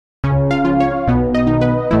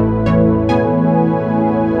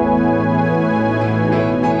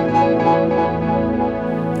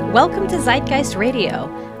Welcome to Zeitgeist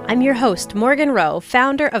Radio. I'm your host, Morgan Rowe,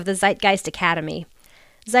 founder of the Zeitgeist Academy.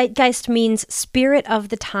 Zeitgeist means spirit of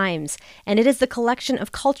the times, and it is the collection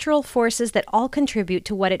of cultural forces that all contribute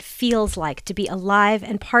to what it feels like to be alive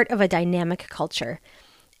and part of a dynamic culture.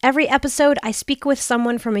 Every episode, I speak with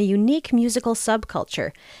someone from a unique musical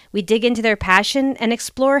subculture. We dig into their passion and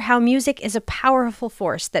explore how music is a powerful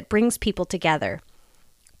force that brings people together.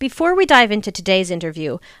 Before we dive into today's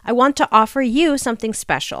interview, I want to offer you something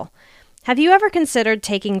special. Have you ever considered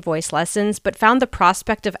taking voice lessons but found the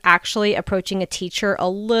prospect of actually approaching a teacher a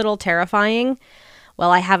little terrifying? Well,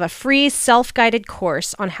 I have a free self-guided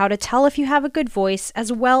course on how to tell if you have a good voice,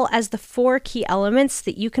 as well as the 4 key elements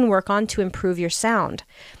that you can work on to improve your sound.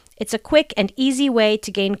 It's a quick and easy way to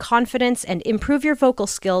gain confidence and improve your vocal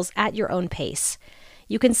skills at your own pace.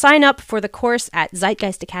 You can sign up for the course at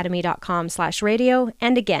zeitgeistacademy.com/radio,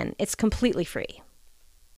 and again, it's completely free.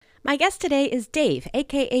 My guest today is Dave,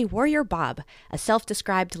 aka Warrior Bob, a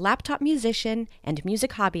self-described laptop musician and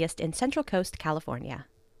music hobbyist in Central Coast, California.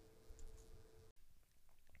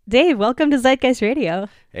 Dave, welcome to Zeitgeist Radio.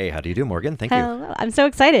 Hey, how do you do, Morgan? Thank you. Hello. I'm so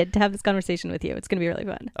excited to have this conversation with you. It's going to be really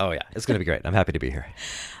fun. Oh, yeah. It's going to be great. I'm happy to be here.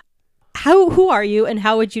 Who are you, and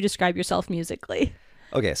how would you describe yourself musically?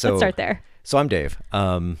 Okay, so let's start there. So I'm Dave.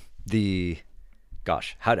 How do you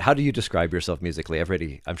describe yourself musically?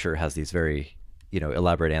 Everybody, I'm sure, has these very,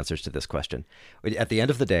 elaborate answers to this question. At the end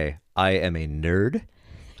of the day, I am a nerd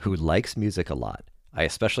who likes music a lot. I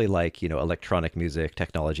especially like, electronic music,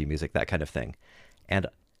 technology music, that kind of thing. And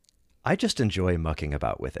I just enjoy mucking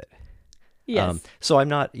about with it. Yes. So I'm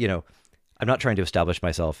not trying to establish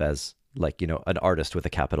myself as an artist with a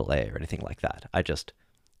capital A or anything like that.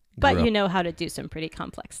 But you know how to do some pretty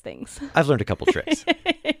complex things. I've learned a couple tricks.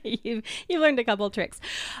 You've learned a couple tricks.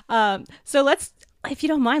 So if you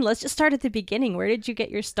don't mind, let's just start at the beginning. Where did you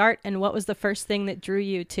get your start, and what was the first thing that drew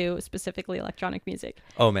you to specifically electronic music?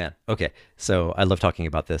 Oh, man. Okay. So I love talking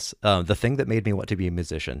about this. The thing that made me want to be a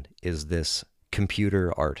musician is this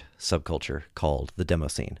computer art subculture called the demo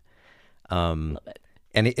scene. Love it.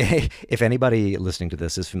 And if anybody listening to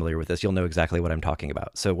this is familiar with this, you'll know exactly what I'm talking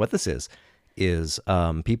about. So what this is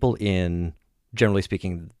people in, generally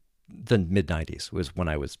speaking, the mid-90s was when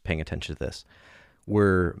I was paying attention to this,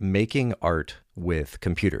 were making art with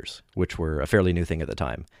computers, which were a fairly new thing at the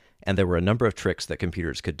time. And there were a number of tricks that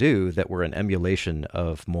computers could do that were an emulation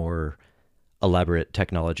of more elaborate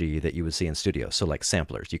technology that you would see in studios. So like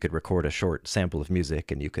samplers, you could record a short sample of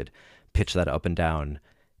music and you could pitch that up and down,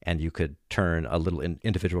 and you could turn a little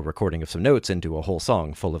individual recording of some notes into a whole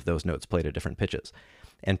song full of those notes played at different pitches.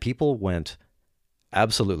 And people went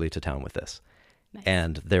absolutely to town with this. Nice.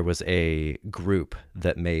 And there was a group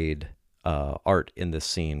that made art in this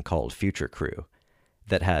scene called Future Crew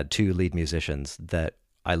that had 2 lead musicians that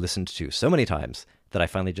I listened to so many times that I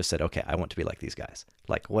finally just said, okay, I want to be like these guys.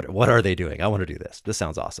 Like, what are they doing? I want to do this. This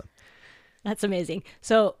sounds awesome. That's amazing.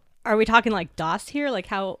 So are we talking like DOS here? Like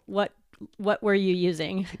what were you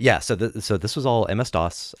using? Yeah, so this was all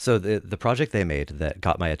MS-DOS. So the project they made that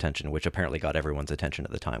got my attention, which apparently got everyone's attention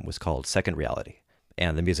at the time, was called Second Reality.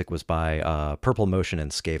 And the music was by Purple Motion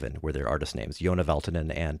and Skaven, were their artist names. Joona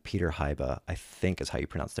Valtonen and Peter Hyba, I think is how you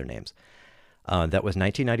pronounce their names. That was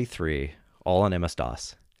 1993, all on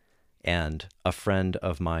MS-DOS. And a friend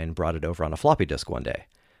of mine brought it over on a floppy disk one day.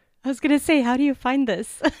 I was going to say, how do you find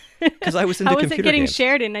this? Because I was into computer games. How was it getting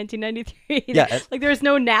shared in 1993? Yeah. Like there was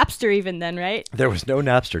no Napster even then, right? There was no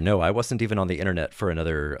Napster. No, I wasn't even on the internet for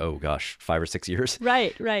another, 5 or 6 years.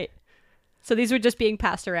 Right. So these were just being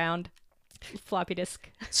passed around, floppy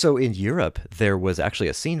disk. So in Europe, there was actually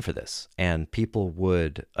a scene for this, and people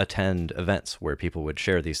would attend events where people would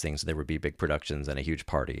share these things. There would be big productions and a huge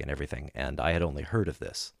party and everything. And I had only heard of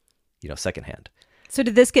this, secondhand. So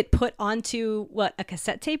did this get put onto, a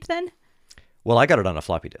cassette tape then? Well, I got it on a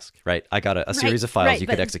floppy disk, right? I got a series of files you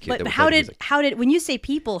could execute. But how did, when you say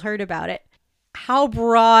people heard about it, how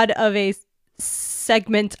broad of a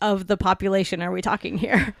segment of the population are we talking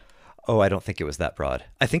here? Oh, I don't think it was that broad.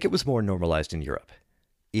 I think it was more normalized in Europe.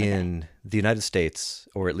 In the United States,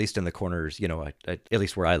 or at least in the corners, at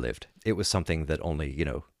least where I lived, it was something that only,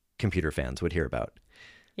 computer fans would hear about.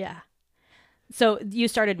 Yeah. So you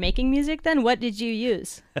started making music then? What did you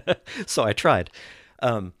use? So I tried.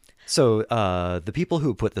 The people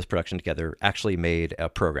who put this production together actually made a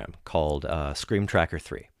program called Scream Tracker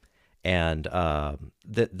 3. And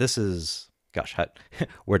this is,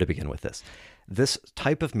 where to begin with this? This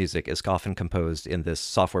type of music is often composed in this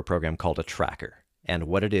software program called a tracker. And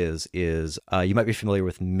what it is you might be familiar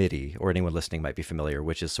with MIDI, or anyone listening might be familiar,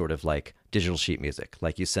 which is sort of like digital sheet music.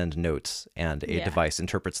 Like you send notes and a device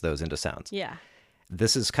interprets those into sounds. Yeah.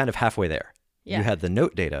 This is kind of halfway there. Yeah. You had the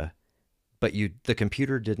note data, but the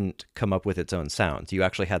computer didn't come up with its own sounds. You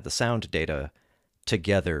actually had the sound data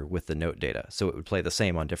together with the note data. So it would play the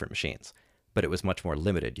same on different machines, but it was much more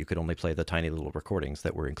limited. You could only play the tiny little recordings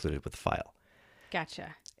that were included with the file.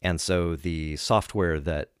 Gotcha. And so the software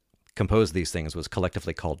that composed these things was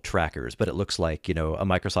collectively called trackers, but it looks like, a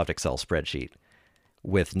Microsoft Excel spreadsheet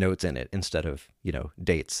with notes in it instead of,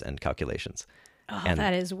 dates and calculations. Oh, And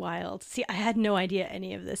that is wild. See, I had no idea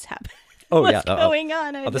any of this happened. Oh What's yeah, going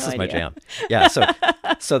on? I had this no is my idea. jam. Yeah,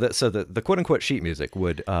 so the quote unquote sheet music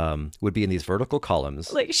would be in these vertical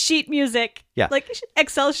columns. Like sheet music. Yeah. Like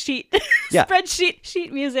Excel sheet. Yeah. Spreadsheet,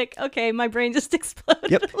 sheet music. Okay, my brain just exploded.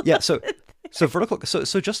 Yep. Yeah. So vertical.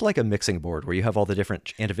 So just like a mixing board where you have all the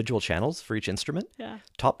different individual channels for each instrument. Yeah.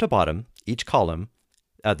 Top to bottom, each column,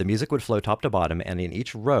 the music would flow top to bottom, and in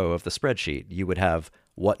each row of the spreadsheet, you would have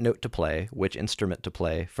what note to play, which instrument to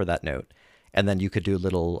play for that note. And then you could do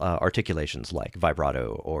little articulations like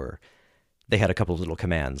vibrato, or they had a couple of little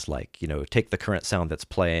commands like, take the current sound that's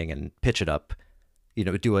playing and pitch it up,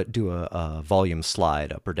 do a volume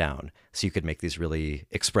slide up or down. So you could make these really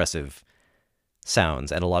expressive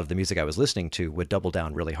sounds. And a lot of the music I was listening to would double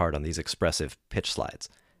down really hard on these expressive pitch slides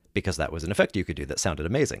because that was an effect you could do that sounded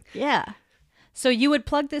amazing. Yeah. So you would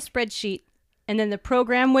plug this spreadsheet, and then the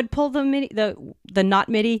program would pull the MIDI, the not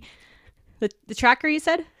MIDI, the tracker, you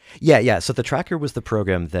said? Yeah. So the tracker was the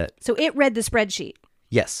program that, So it read the spreadsheet.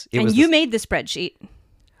 yes, it And was. you made the spreadsheet.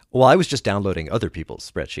 Well, I was just downloading other people's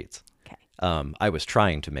spreadsheets. Okay. I was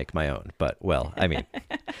trying to make my own, but I mean,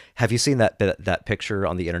 have you seen that picture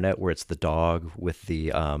on the internet where it's the dog with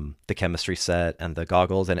the chemistry set and the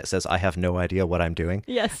goggles, and it says, "I have no idea what I'm doing"?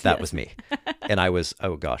 Yes. That was me, and I was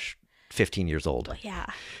 15 years old. Yeah.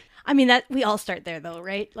 I mean, that we all start there though,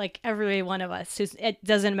 right? Like every one of us, it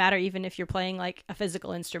doesn't matter even if you're playing like a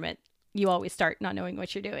physical instrument, you always start not knowing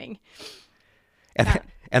what you're doing.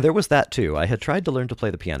 And there was that too. I had tried to learn to play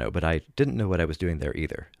the piano, but I didn't know what I was doing there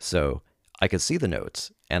either. So I could see the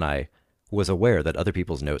notes, and I was aware that other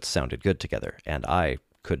people's notes sounded good together, and I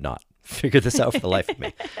could not figure this out for the life of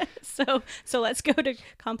me. So let's go to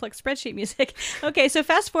complex spreadsheet music. Okay, so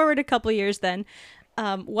fast forward a couple years then.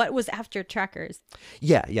 What was after trackers?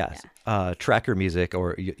 Yeah. Tracker music,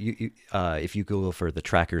 or if you Google for the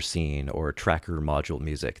tracker scene or tracker module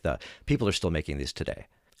music, the people are still making these today.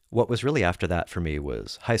 What was really after that for me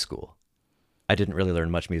was high school. I didn't really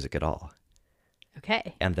learn much music at all.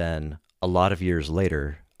 Okay. And then a lot of years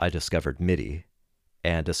later, I discovered MIDI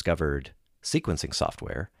and discovered sequencing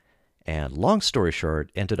software. And long story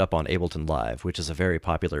short, ended up on Ableton Live, which is a very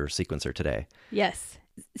popular sequencer today. Yes.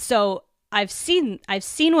 So I've seen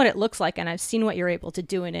what it looks like, and I've seen what you're able to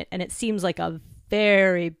do in it, and it seems like a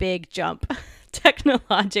very big jump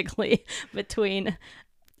technologically between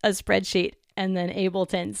a spreadsheet and then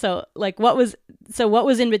Ableton. So what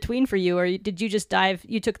was in between for you, or did you just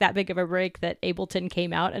you took that big of a break that Ableton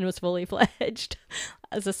came out and was fully fledged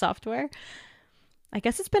as a software? I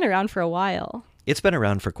guess it's been around for a while. It's been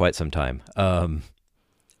around for quite some time.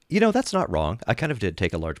 That's not wrong. I kind of did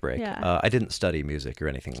take a large break. Yeah. I didn't study music or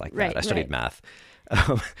anything like that. Right, I studied math.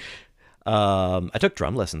 I took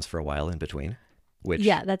drum lessons for a while in between. Which,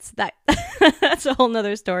 yeah, that's a whole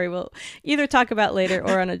nother story we'll either talk about later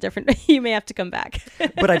or on a different, you may have to come back.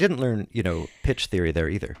 But I didn't learn, pitch theory there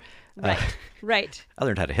either. Right. I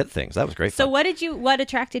learned how to hit things. That was great So fun. what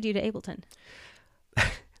attracted you to Ableton?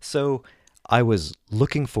 So I was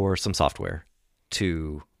looking for some software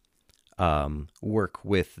to work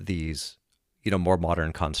with these, more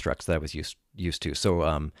modern constructs that I was used to.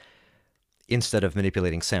 So instead of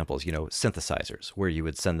manipulating samples, synthesizers, where you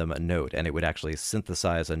would send them a note and it would actually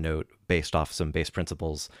synthesize a note based off some bass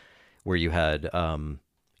principles, where you had,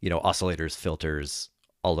 oscillators, filters,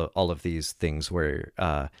 all of these things where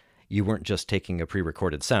you weren't just taking a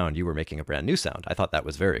pre-recorded sound, you were making a brand new sound. I thought that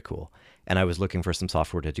was very cool. And I was looking for some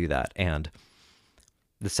software to do that. And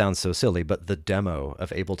this sounds so silly, but the demo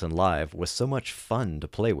of Ableton Live was so much fun to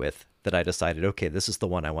play with that I decided, okay, this is the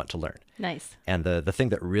one I want to learn. Nice. And the thing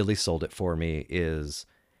that really sold it for me is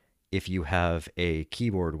if you have a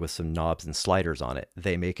keyboard with some knobs and sliders on it,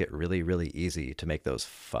 they make it really, really easy to make those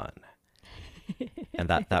fun. And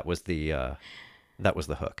that was the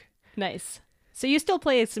hook. Nice. So you still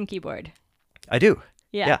play some keyboard? I do.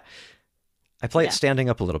 Yeah. I play it standing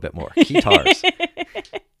up a little bit more. Guitars.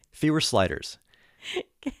 Fewer sliders.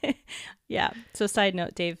 Yeah. So side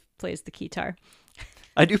note, Dave plays the guitar.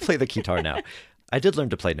 I do play the guitar now. I did learn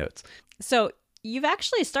to play notes. So you've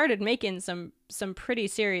actually started making some pretty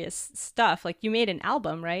serious stuff. Like you made an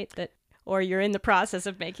album, right? or you're in the process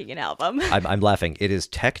of making an album. I'm laughing. It is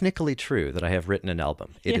technically true that I have written an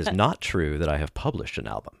album. It is not true that I have published an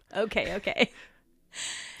album. Okay.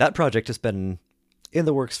 That project has been in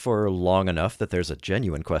the works for long enough that there's a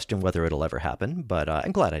genuine question whether it'll ever happen, but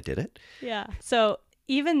I'm glad I did it. Yeah. So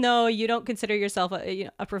even though you don't consider yourself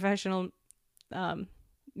a professional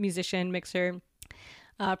musician, mixer,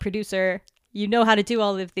 producer, you know how to do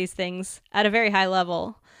all of these things at a very high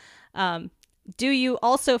level. Do you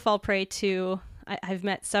also fall prey to, I've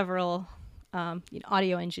met several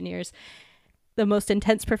audio engineers, the most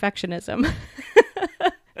intense perfectionism.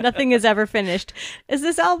 Nothing is ever finished. Is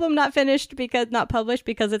this album not published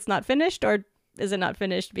because it's not finished, or is it not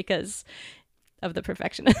finished because of the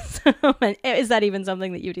perfectionism? And is that even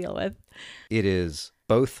something that you deal with? It is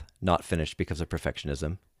both not finished because of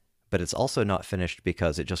perfectionism, but it's also not finished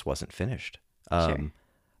because it just wasn't finished. Sure.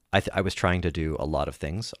 I was trying to do a lot of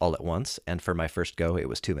things all at once, and for my first go, it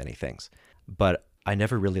was too many things. But I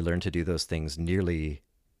never really learned to do those things nearly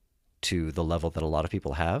to the level that a lot of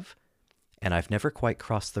people have, and I've never quite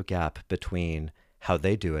crossed the gap between how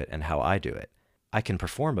they do it and how I do it. I can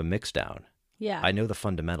perform a mix down. Yeah. I know the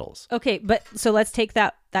fundamentals. Okay, but so let's take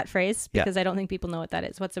that phrase, because I don't think people know what that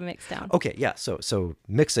is. What's a mix down? Okay, yeah. So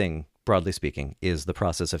mixing, broadly speaking, is the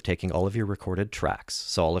process of taking all of your recorded tracks,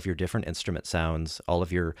 so all of your different instrument sounds,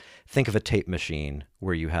 think of a tape machine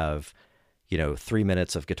where you have, 3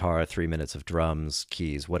 minutes of guitar, 3 minutes of drums,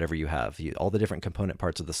 keys, whatever you have. All the different component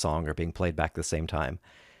parts of the song are being played back at the same time,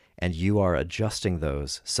 and you are adjusting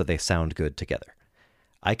those so they sound good together.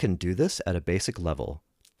 I can do this at a basic level,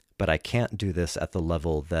 but I can't do this at the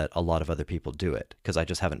level that a lot of other people do it because I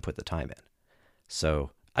just haven't put the time in.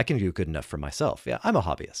 So I can do good enough for myself. Yeah, I'm a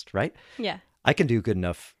hobbyist, right? Yeah. I can do good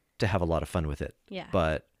enough to have a lot of fun with it. Yeah.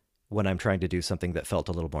 But when I'm trying to do something that felt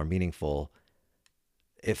a little more meaningful,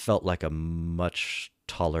 it felt like a much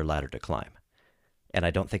taller ladder to climb. And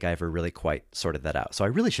I don't think I ever really quite sorted that out. So I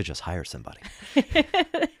really should just hire somebody.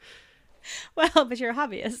 Well, but you're a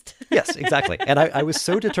hobbyist. Yes, exactly. And I was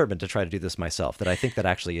so determined to try to do this myself that I think that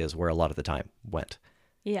actually is where a lot of the time went.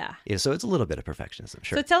 Yeah. So it's a little bit of perfectionism,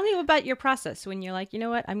 sure. So tell me about your process when you're like, you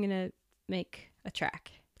know what, I'm going to make a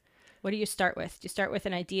track. What do you start with? Do you start with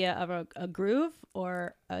an idea of a groove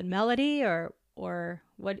or a melody or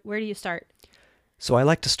where do you start? So I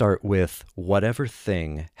like to start with whatever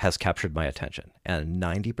thing has captured my attention. And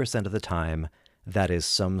 90% of the time, that is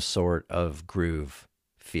some sort of groove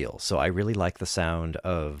feel. So I really like the sound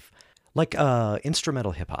of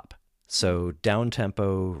instrumental hip hop. So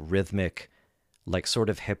down-tempo, rhythmic, like sort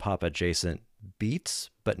of hip hop adjacent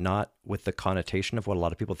beats, but not with the connotation of what a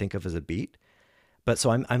lot of people think of as a beat. But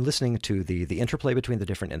so I'm listening to the interplay between the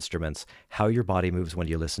different instruments, how your body moves when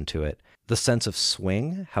you listen to it, the sense of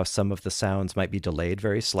swing, how some of the sounds might be delayed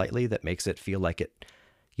very slightly that makes it feel like it,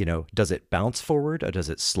 does it bounce forward or does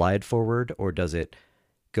it slide forward or does it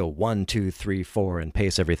go 1, 2, 3, 4 and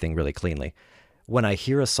pace everything really cleanly. When I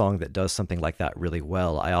hear a song that does something like that really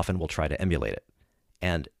well, I often will try to emulate it.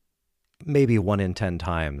 And maybe 1 in 10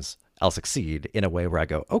 times I'll succeed in a way where I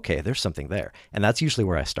go, okay, there's something there. And that's usually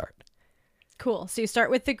where I start. Cool. So you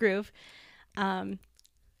start with the groove.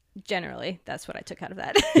 Generally, that's what I took out of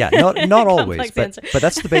that. Yeah, not always, but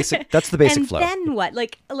that's the basic. That's the basic flow. And then what?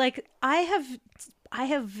 Like I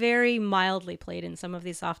have very mildly played in some of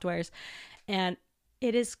these softwares, and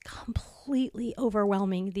it is completely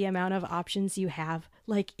overwhelming the amount of options you have.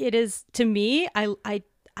 Like it is to me.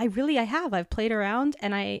 I've played around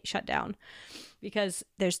and I shut down because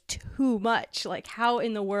there's too much. Like how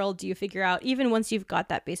in the world do you figure out, even once you've got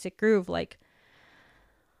that basic groove, like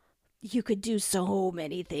you could do so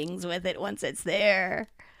many things with it once it's there.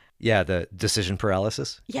 Yeah, the decision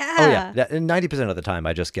paralysis. Yeah. Oh yeah. 90% of the time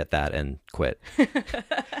I just get that and quit.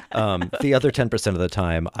 The other 10% of the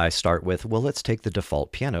time I start with, well, let's take the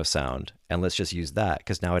default piano sound and let's just use that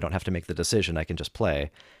because now I don't have to make the decision. I can just play.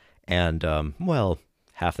 And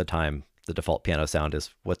half the time the default piano sound is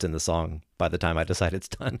what's in the song by the time I decide it's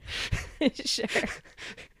done. Sure.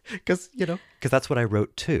 Because that's what I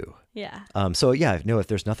wrote too. Yeah. If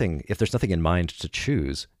there's nothing in mind to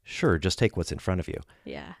choose, sure, just take what's in front of you.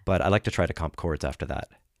 Yeah. But I like to try to comp chords after that.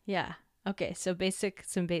 Yeah. Okay. So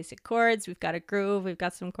some basic chords. We've got a groove. We've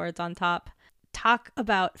got some chords on top. Talk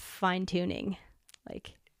about fine tuning,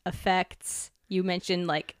 like effects. You mentioned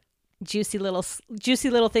like juicy little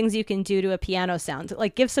things you can do to a piano sound.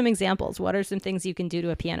 Like give some examples. What are some things you can do to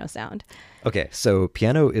a piano sound? Okay, so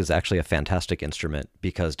piano is actually a fantastic instrument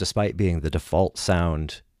because despite being the default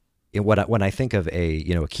sound, when I think of a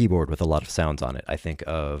keyboard with a lot of sounds on it, I think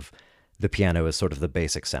of the piano as sort of the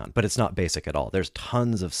basic sound, but it's not basic at all. There's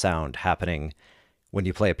tons of sound happening when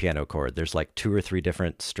you play a piano chord, there's like 2 or 3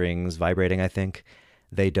 different strings vibrating, I think.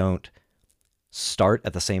 They don't start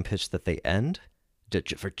at the same pitch that they end.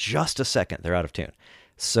 For just a second, they're out of tune.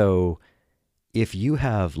 So if you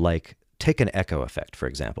have like, take an echo effect, for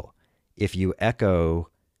example. If you echo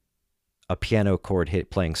a piano chord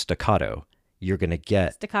playing staccato, you're going to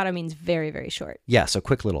get... Staccato means very, very short. Yeah, so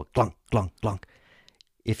quick little glunk, glunk, glunk.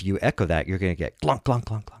 If you echo that, you're going to get glunk, glunk,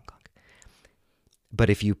 glunk, glunk, glunk. But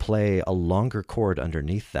if you play a longer chord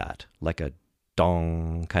underneath that, like a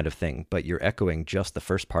dong kind of thing, but you're echoing just the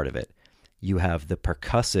first part of it, you have the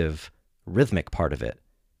percussive rhythmic part of it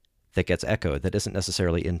that gets echoed that isn't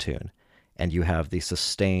necessarily in tune. And you have the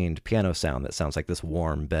sustained piano sound that sounds like this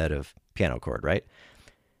warm bed of piano chord, right?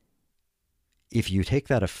 If you take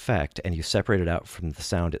that effect and you separate it out from the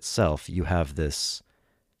sound itself, you have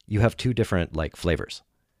 2 different like flavors.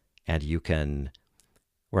 And you can,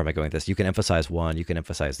 where am I going with this? You can emphasize one, you can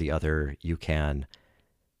emphasize the other, you can,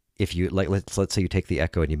 if you, like, let's say you take the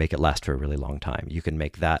echo and you make it last for a really long time, you can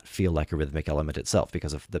make that feel like a rhythmic element itself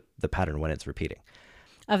because of the pattern when it's repeating.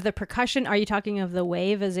 Of the percussion, are you talking of the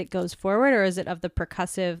wave as it goes forward, or is it of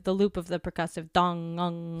the loop of the percussive dong,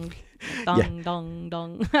 dong, dong, Yeah. dong,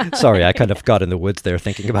 dong? Sorry, I kind of got in the woods there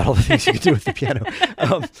thinking about all the things you can do with the piano.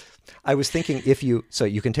 I was thinking so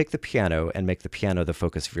you can take the piano and make the piano the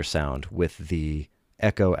focus of your sound with the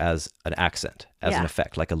echo as an accent, as an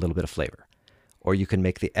effect, like a little bit of flavor. Or you can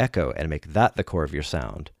make the echo and make that the core of your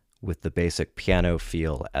sound with the basic piano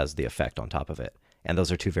feel as the effect on top of it. And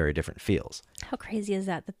those are 2 very different feels. How crazy is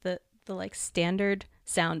that the like standard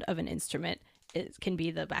sound of an instrument can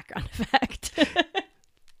be the background effect?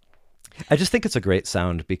 I just think it's a great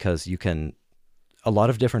sound because a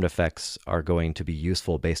lot of different effects are going to be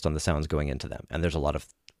useful based on the sounds going into them. And there's a lot of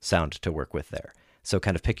sound to work with there. So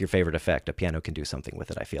kind of pick your favorite effect. A piano can do something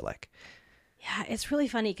with it, I feel like. Yeah, it's really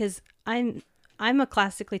funny because I'm a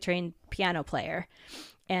classically trained piano player,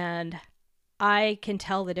 and I can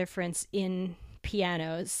tell the difference in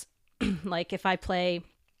pianos. Like if I play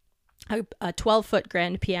a 12-foot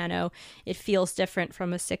grand piano, it feels different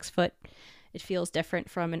from a 6-foot. It feels different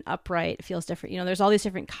from an upright. It feels different. There's all these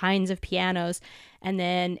different kinds of pianos. And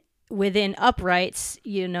then within uprights,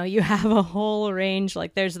 you have a whole range.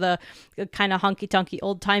 Like there's the kind of honky-tonky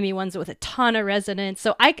old-timey ones with a ton of resonance.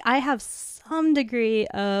 So I have some degree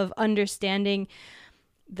of understanding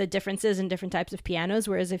the differences in different types of pianos.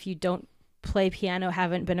 Whereas if you don't play piano,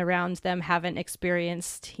 haven't been around them, haven't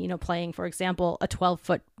experienced, playing, for example, a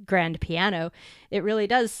 12-foot grand piano, it really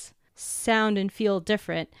does sound and feel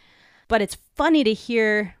different. But it's funny to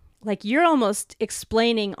hear, like, you're almost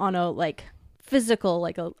explaining on a like physical,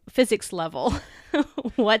 like a physics level,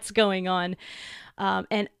 what's going on.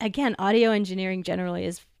 And again, audio engineering generally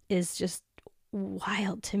is just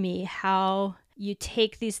wild to me, how you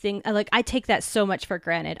take these things. Like, I take that so much for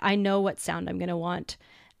granted. I know what sound I'm going to want.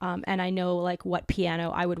 And I know like what piano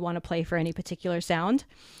I would want to play for any particular sound.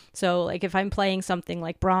 So like if I'm playing something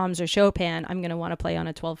like Brahms or Chopin, I'm going to want to play on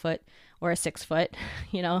a 12-foot or a 6-foot,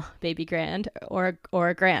 baby grand or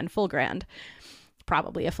a grand, full grand,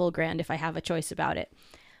 probably a full grand if I have a choice about it.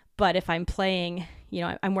 But if I'm playing,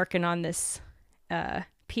 I'm working on this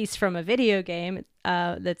piece from a video game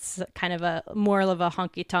that's kind of a more of a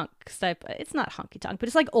honky tonk type. It's not honky tonk, but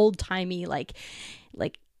it's like old timey, like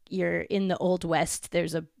you're in the Old West,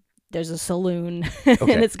 there's a saloon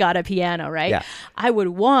Okay. and it's got a piano, right? Yeah. I would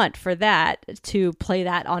want for that to play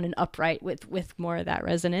that on an upright with more of that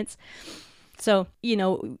resonance. So,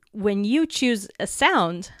 when you choose a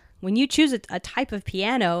sound, when you choose a type of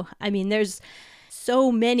piano, I mean, there's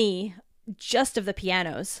so many just of the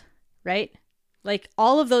pianos, right? Like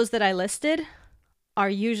all of those that I listed are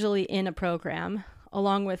usually in a program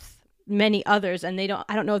along with many others, and I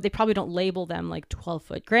don't know, they probably don't label them like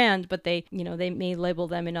 12-foot grand, but they may label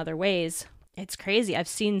them in other ways. It's crazy. I've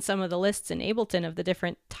seen some of the lists in Ableton of the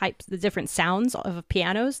different types, the different sounds of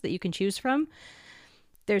pianos that you can choose from.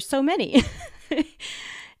 There's so many.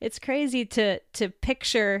 It's crazy to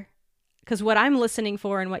picture, because what I'm listening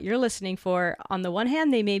for and what you're listening for, on the one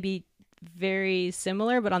hand, they may be very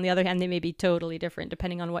similar, but on the other hand, they may be totally different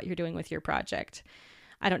depending on what you're doing with your project.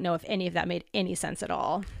 I don't know if any of that made any sense at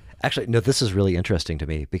all. Actually, no, this is really interesting to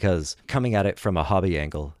me because coming at it from a hobby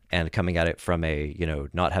angle and coming at it from a,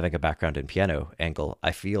 not having a background in piano angle,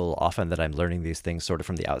 I feel often that I'm learning these things sort of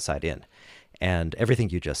from the outside in. And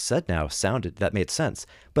everything you just said now that made sense,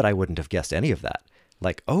 but I wouldn't have guessed any of that.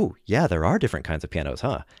 Like, oh, yeah, there are different kinds of pianos,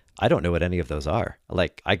 huh? I don't know what any of those are.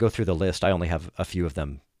 Like, I go through the list. I only have a few of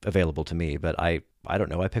them available to me, but I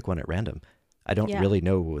don't know. I pick one at random. I don't really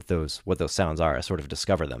know what those sounds are. I sort of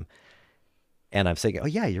discover them. And I'm saying, oh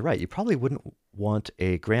yeah, you're right. You probably wouldn't want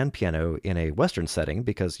a grand piano in a Western setting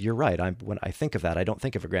because you're right. When I think of that, I don't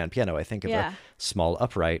think of a grand piano. I think of a small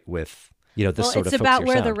upright with, this sort of folksier it's about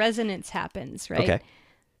where sound. the resonance happens, right? Okay.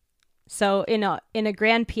 So in a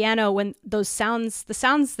grand piano, when the sounds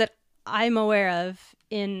that I'm aware of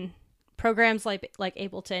in programs like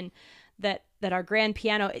Ableton that are grand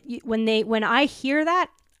piano, when I hear that,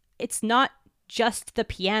 it's not just the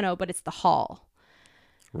piano, but it's the hall.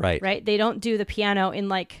 Right. Right. They don't do the piano in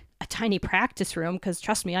like a tiny practice room because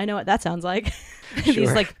trust me, I know what that sounds like. Sure.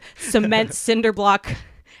 These like cement cinder block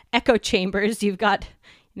echo chambers. You've got,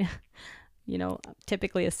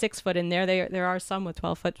 typically a 6 foot in there. There are some with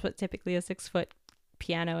 12 foot, but typically a 6 foot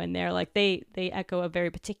piano in there. Like they echo a very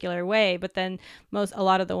particular way. But then a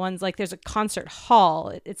lot of the ones, like there's a concert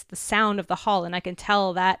hall. It's the sound of the hall, and I can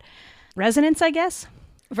tell that resonance, I guess.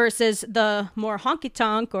 Versus the more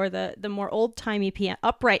honky-tonk or the more old-timey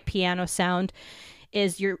upright piano sound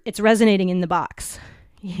it's resonating in the box,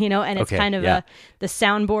 and it's kind of the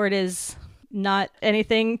soundboard is not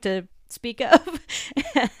anything to speak of.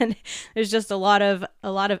 And there's just a lot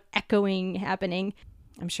of echoing happening.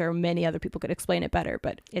 I'm sure many other people could explain it better,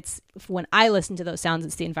 but it's when I listen to those sounds,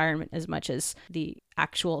 it's the environment as much as the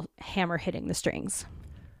actual hammer hitting the strings.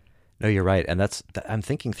 No, you're right. And I'm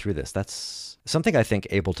thinking through this. That's something I think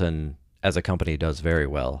Ableton as a company does very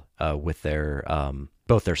well with their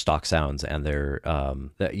both their stock sounds and their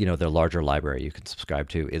their larger library you can subscribe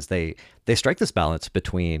to, is they strike this balance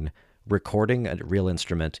between recording a real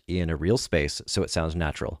instrument in a real space so it sounds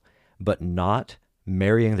natural, but not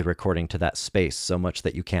marrying the recording to that space so much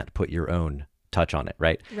that you can't put your own touch on it,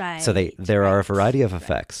 right? Right. So there are a variety of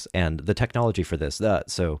effects, and the technology for this,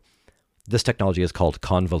 this technology is called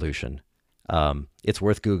convolution. It's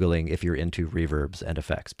worth Googling if you're into reverbs and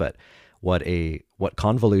effects. But what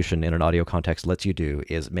convolution in an audio context lets you do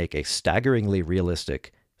is make a staggeringly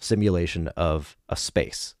realistic simulation of a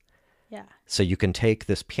space. Yeah. So you can take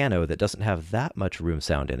this piano that doesn't have that much room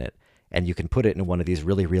sound in it, and you can put it in one of these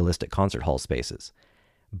really realistic concert hall spaces.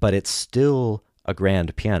 But it's still a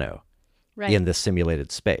grand piano in this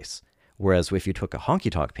simulated space. Whereas if you took a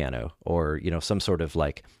honky-tonk piano or, some sort of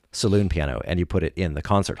like saloon piano and you put it in the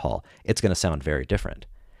concert hall, it's going to sound very different.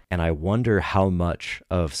 And I wonder how much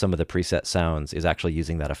of some of the preset sounds is actually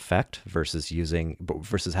using that effect versus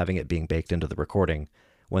having it being baked into the recording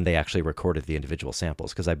when they actually recorded the individual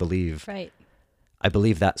samples. Because I believe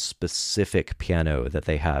that specific piano that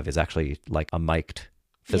they have is actually like a mic'd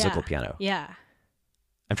physical piano. Yeah.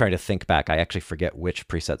 I'm trying to think back. I actually forget which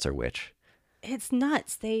presets are which. It's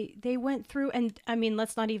nuts. They went through, and I mean,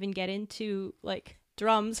 let's not even get into like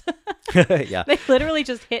drums. Yeah. They literally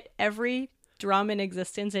just hit every drum in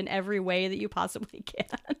existence in every way that you possibly can.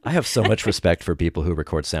 I have so much respect for people who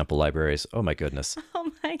record sample libraries. Oh my goodness.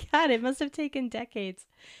 Oh my God. It must have taken decades.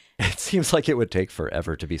 It seems like it would take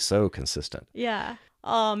forever to be so consistent. Yeah.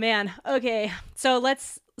 Oh man. Okay. So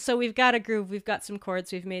we've got a groove. We've got some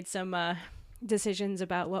chords. We've made some decisions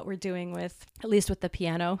about what we're doing with, at least with the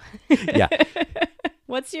piano. Yeah.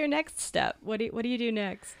 What's your next step? What do you do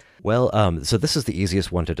next? Well, so this is the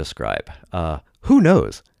easiest one to describe. Who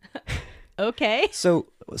knows? Okay. So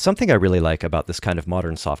something I really like about this kind of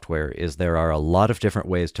modern software is there are a lot of different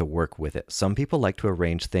ways to work with it. Some people like to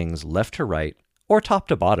arrange things left to right or top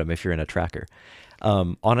to bottom if you're in a tracker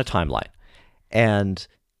on a timeline. And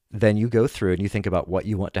then you go through and you think about what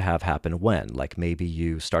you want to have happen when. Like maybe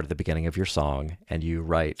you start at the beginning of your song and you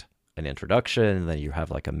write an introduction, and then you have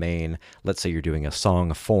like a main. Let's say you're doing a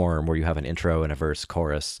song form where you have an intro and a verse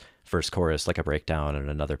chorus, like a breakdown and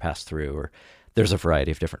another pass through, or there's a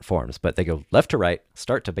variety of different forms, but they go left to right,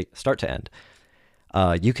 start to end.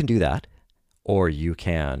 You can do that, or you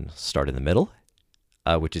can start in the middle,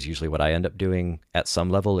 which is usually what I end up doing at some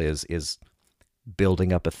level is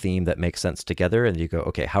building up a theme that makes sense together, and you go,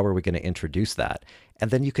 okay, how are we going to introduce that?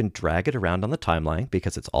 And then you can drag it around on the timeline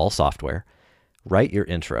because it's all software, write your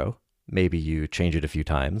intro, maybe you change it a few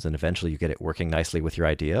times, and eventually you get it working nicely with your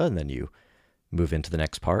idea, and then you move into the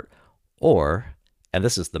next part. Or, and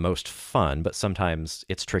this is the most fun, but sometimes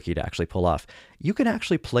it's tricky to actually pull off, you can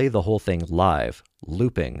actually play the whole thing live,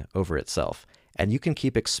 looping over itself, and you can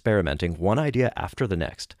keep experimenting one idea after the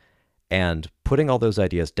next and putting all those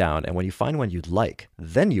ideas down. And when you find one you'd like,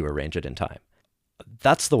 then you arrange it in time.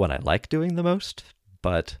 That's the one I like doing the most,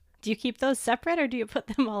 but... Do you keep those separate or do you put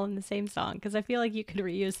them all in the same song? Because I feel like you could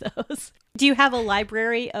reuse those. Do you have a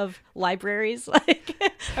library of libraries,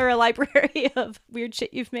 or a library of weird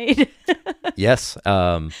shit you've made? Yes.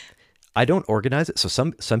 I don't organize it. So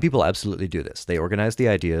some people absolutely do this. They organize the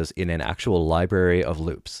ideas in an actual library of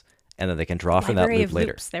loops, and then they can draw from that loop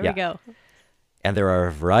later. Loops. There we go. And there are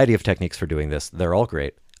a variety of techniques for doing this. They're all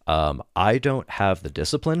great. I don't have the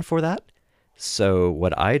discipline for that. So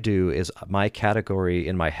what I do is my category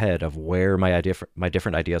in my head of where my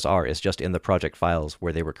different ideas are is just in the project files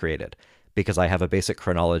where they were created, because I have a basic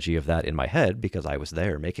chronology of that in my head because I was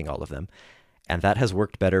there making all of them. And that has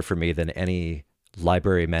worked better for me than any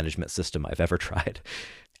library management system I've ever tried.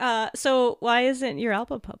 So why isn't your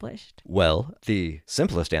album published? Well, the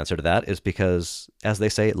simplest answer to that is because, as they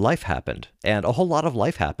say, life happened. And a whole lot of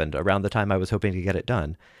life happened around the time I was hoping to get it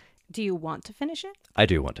done. Do you want to finish it? I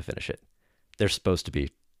do want to finish it. There's supposed to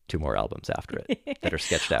be 2 more albums after it that are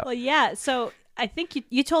sketched out. Well, yeah. So I think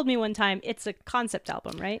you told me one time it's a concept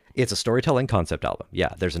album, right? It's a storytelling concept album.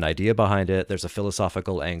 Yeah, there's an idea behind it. There's a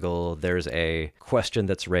philosophical angle. There's a question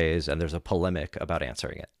that's raised, and there's a polemic about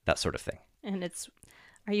answering it. That sort of thing. And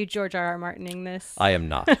are you George R.R. Martining this? I am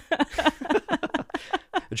not.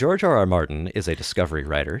 George R.R. Martin is a discovery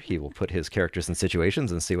writer. He will put his characters in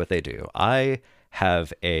situations and see what they do. I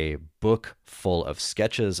have a book full of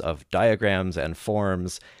sketches of diagrams and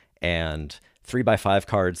forms and 3x5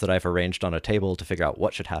 cards that I've arranged on a table to figure out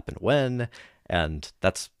what should happen when, and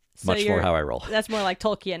that's much more how I roll. That's more like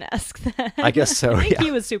Tolkien-esque. I guess so, I think yeah.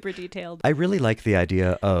 he was super detailed. I really like the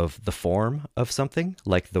idea of the form of something,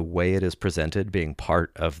 like the way it is presented being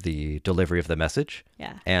part of the delivery of the message.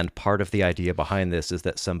 Yeah. And part of the idea behind this is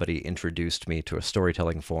that somebody introduced me to a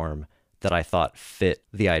storytelling form that I thought fit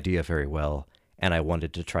the idea very well, and I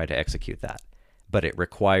wanted to try to execute that. But it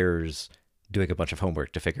requires doing a bunch of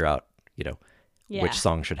homework to figure out, which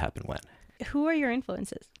song should happen when. Who are your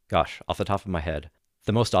influences? Gosh, off the top of my head,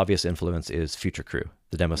 the most obvious influence is Future Crew,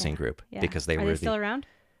 the demo scene group, because are they still around?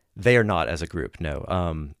 They are not as a group,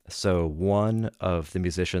 no. So one of the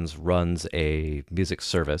musicians runs a music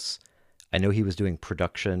service. I know he was doing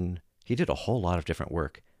production. He did a whole lot of different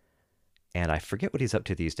work, and I forget what he's up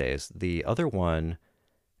to these days. The other one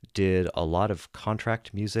did a lot of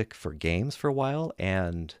contract music for games for a while,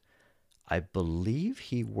 and I believe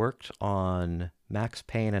he worked on Max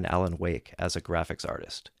Payne and Alan Wake as a graphics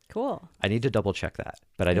artist. Cool. I need to double check that,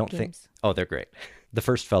 but I don't think... Oh, they're great. The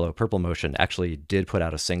first fellow, Purple Motion, actually did put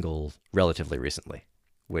out a single relatively recently,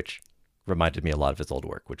 which reminded me a lot of his old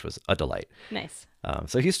work, which was a delight. Nice.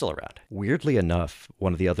 So he's still around. Weirdly enough,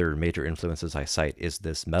 one of the other major influences I cite is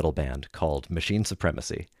this metal band called Machine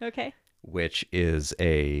Supremacy. Okay. Which is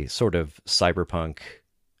a sort of cyberpunk...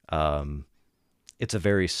 It's a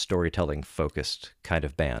very storytelling focused kind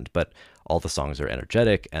of band, but all the songs are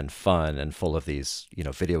energetic and fun and full of these,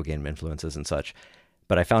 video game influences and such.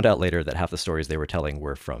 But I found out later that half the stories they were telling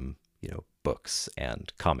were from, books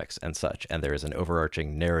and comics and such. And there is an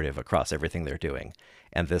overarching narrative across everything they're doing.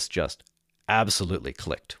 And this just absolutely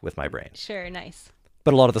clicked with my brain. Sure, nice.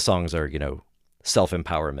 But a lot of the songs are,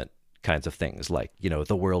 self-empowerment kinds of things, like,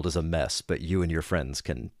 the world is a mess, but you and your friends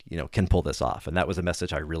can pull this off. And that was a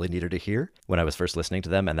message I really needed to hear when I was first listening to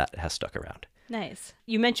them, and that has stuck around. Nice.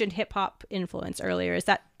 You mentioned hip-hop influence earlier. Is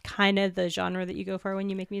that kind of the genre that you go for when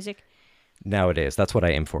you make music? Nowadays, that's what I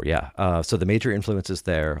aim for, yeah. So the major influences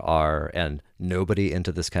there are, and nobody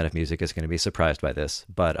into this kind of music is going to be surprised by this,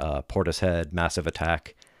 but Portishead, Massive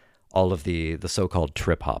Attack, all of the so-called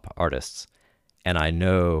trip-hop artists. And I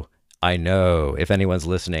know if anyone's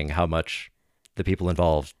listening how much the people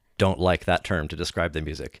involved don't like that term to describe the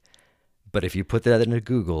music. But if you put that into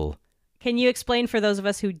Google... Can you explain for those of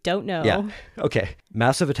us who don't know? Yeah, okay.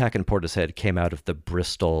 Massive Attack and Portishead came out of the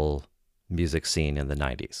Bristol music scene in the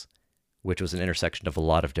 90s, which was an intersection of a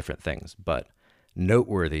lot of different things. But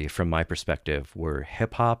noteworthy from my perspective were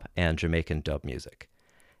hip-hop and Jamaican dub music.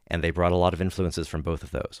 And they brought a lot of influences from both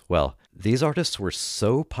of those. Well, these artists were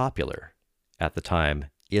so popular at the time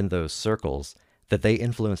in those circles that they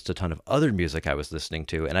influenced a ton of other music I was listening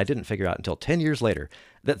to, and I didn't figure out until 10 years later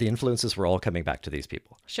that the influences were all coming back to these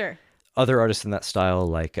people. Sure. Other artists in that style,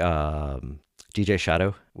 like DJ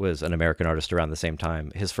Shadow, was an American artist around the same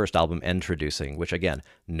time. His first album, Introducing, which again,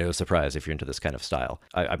 no surprise if you're into this kind of style.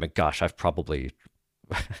 I mean, gosh, I've probably,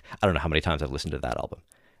 I don't know how many times I've listened to that album.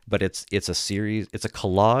 But it's a series, it's a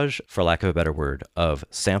collage, for lack of a better word, of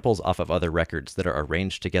samples off of other records that are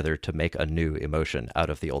arranged together to make a new emotion out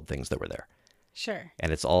of the old things that were there. Sure.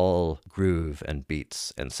 And it's all groove and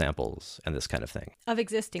beats and samples and this kind of thing. Of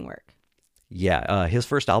existing work. Yeah, his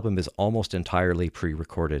first album is almost entirely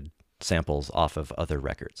pre-recorded samples off of other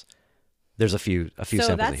records. There's a few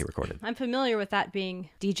samples that he recorded. I'm familiar with that being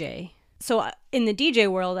DJ. So in the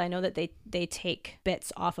DJ world, I know that they take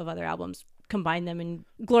bits off of other albums, combine them in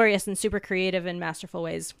glorious and super creative and masterful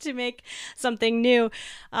ways to make something new.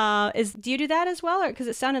 Do you do that as well? Or because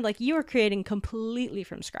it sounded like you were creating completely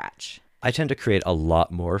from scratch. I tend to create a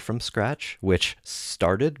lot more from scratch, which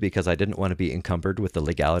started because I didn't want to be encumbered with the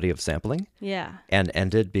legality of sampling, Yeah. and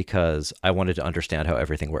ended because I wanted to understand how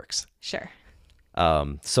everything works. Sure.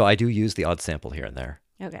 So I do use the odd sample here and there.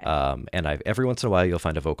 Okay. And every once in a while you'll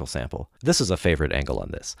find a vocal sample. This is a favorite angle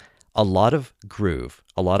on this. A lot of groove,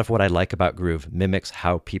 a lot of what I like about groove mimics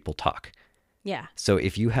how people talk. Yeah. So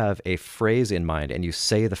if you have a phrase in mind and you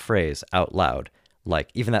say the phrase out loud,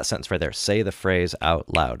 like even that sentence right there, say the phrase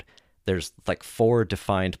out loud, there's like 4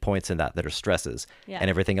 defined points in that are stresses, Yeah. and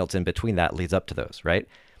everything else in between that leads up to those, right?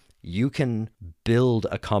 You can build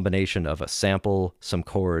a combination of a sample, some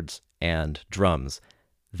chords, and drums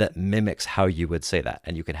that mimics how you would say that.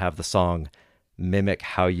 And you can have the song mimic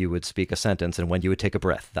how you would speak a sentence and when you would take a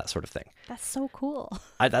breath, that sort of thing. That's so cool.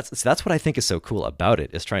 That's what I think is so cool about it,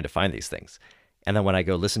 is trying to find these things. And then when I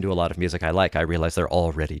go listen to a lot of music I like, I realize they're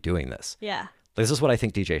already doing this. Yeah. This is what I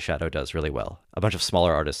think DJ Shadow does really well. A bunch of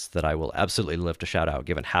smaller artists that I will absolutely live to shout out,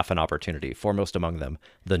 given half an opportunity. Foremost among them,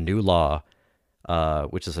 The New Law,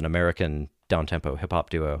 which is an American down-tempo hip-hop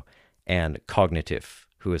duo, and Cognitive,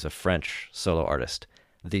 who is a French solo artist.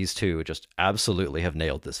 These two just absolutely have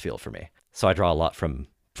nailed this feel for me. So I draw a lot from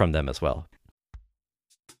them as well.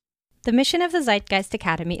 The mission of the Zeitgeist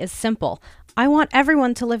Academy is simple. I want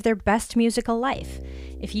everyone to live their best musical life.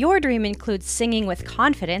 If your dream includes singing with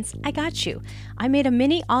confidence, I got you. I made a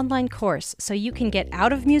mini online course so you can get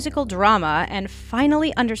out of musical drama and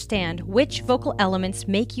finally understand which vocal elements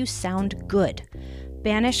make you sound good.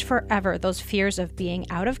 Banish forever those fears of being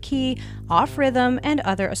out of key, off rhythm, and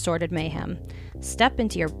other assorted mayhem. Step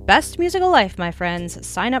into your best musical life, my friends.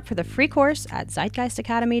 Sign up for the free course at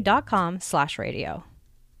zeitgeistacademy.com/radio.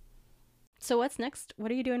 So what's next? What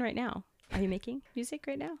are you doing right now? Are you making music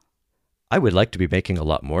right now? I would like to be making a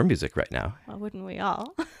lot more music right now. Well, wouldn't we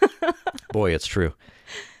all? Boy, it's true.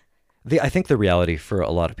 I think the reality for a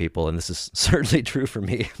lot of people, and this is certainly true for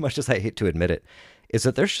me, much as I hate to admit it, is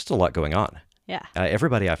that there's just a lot going on. Yeah.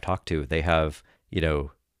 Everybody I've talked to, they have,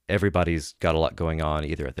 everybody's got a lot going on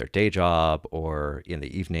either at their day job or in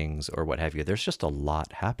the evenings or what have you. There's just a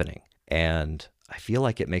lot happening. And I feel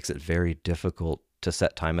like it makes it very difficult to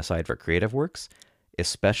set time aside for creative works,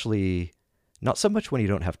 especially not so much when you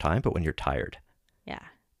don't have time, but when you're tired. Yeah.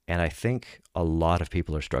 And I think a lot of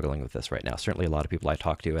people are struggling with this right now. Certainly a lot of people I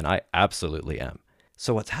talk to, and I absolutely am.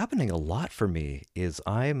 So what's happening a lot for me is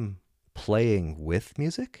I'm playing with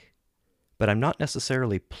music, but I'm not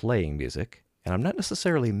necessarily playing music, and I'm not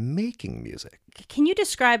necessarily making music. Can you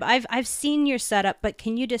describe, I've seen your setup, but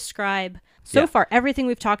can you describe, so Yeah. far everything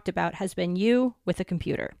we've talked about has been you with a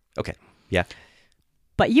computer. Okay, yeah.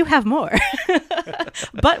 But you have more.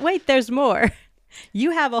 But wait, there's more.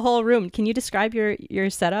 You have a whole room. Can you describe your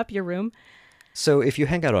setup, your room? So if you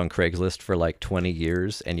hang out on Craigslist for like 20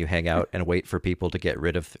 years and you hang out and wait for people to get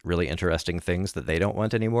rid of really interesting things that they don't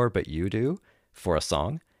want anymore, but you do for a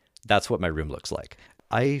song, that's what my room looks like.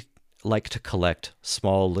 I like to collect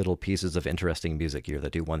small little pieces of interesting music gear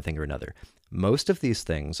that do one thing or another. Most of these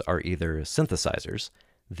things are either synthesizers.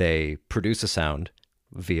 They produce a sound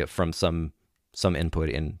from some input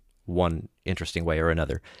in one interesting way or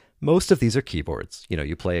another. Most of these are keyboards.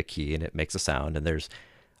 You play a key and it makes a sound, and there's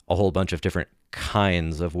a whole bunch of different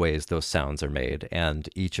kinds of ways those sounds are made. And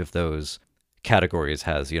each of those categories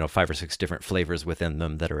has, 5 or 6 different flavors within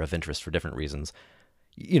them that are of interest for different reasons.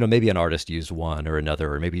 Maybe an artist used one or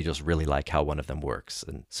another, or maybe you just really like how one of them works.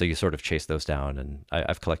 And so you sort of chase those down, and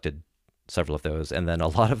I've collected several of those. And then a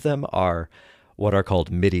lot of them are what are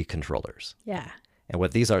called MIDI controllers. Yeah. And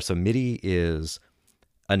what these are, so MIDI is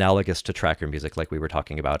analogous to tracker music like we were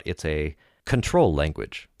talking about. It's a control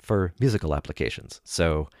language for musical applications.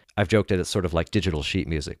 So I've joked that it's sort of like digital sheet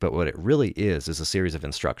music, but what it really is a series of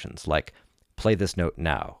instructions like play this note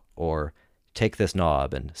now, or take this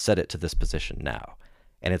knob and set it to this position now.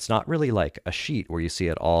 And it's not really like a sheet where you see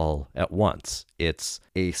it all at once. It's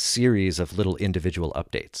a series of little individual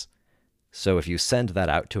updates. So if you send that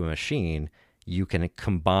out to a machine, you can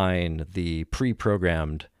combine the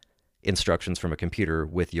pre-programmed instructions from a computer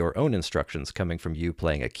with your own instructions coming from you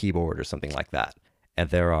playing a keyboard or something like that.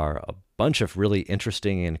 And there are a bunch of really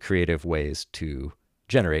interesting and creative ways to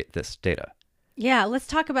generate this data. Yeah, let's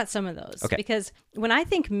talk about some of those. Okay. Because when I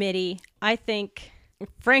think MIDI, I think,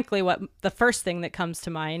 frankly, what the first thing that comes to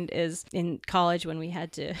mind is in college when we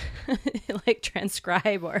had to like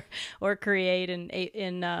transcribe or create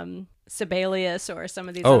in Sibelius or some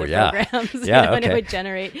of these other programs. Yeah, and okay. it would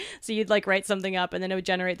generate. So you'd like write something up and then it would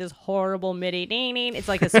generate this horrible MIDI. Ding, ding. It's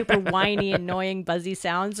like a super whiny, annoying, buzzy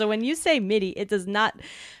sound. So when you say MIDI, it does not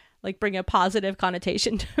like bring a positive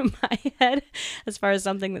connotation to my head as far as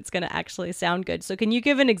something that's going to actually sound good. So can you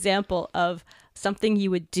give an example of something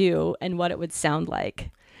you would do and what it would sound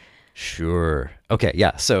like. Sure. Okay,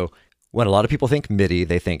 yeah. So when a lot of people think MIDI,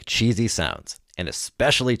 they think cheesy sounds, and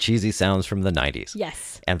especially cheesy sounds from the 90s.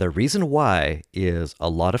 Yes. And the reason why is a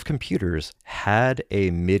lot of computers had a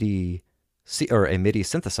MIDI or a MIDI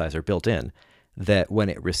synthesizer built in that when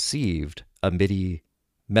it received a MIDI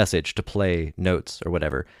message to play notes or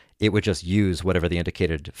whatever, it would just use whatever the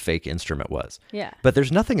indicated fake instrument was. Yeah. But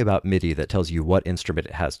there's nothing about MIDI that tells you what instrument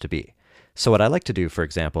it has to be. So what I like to do, for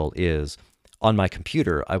example, is on my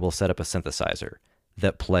computer, I will set up a synthesizer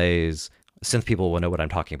that plays, synth people will know what I'm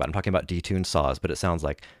talking about. I'm talking about detuned saws, but it sounds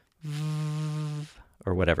like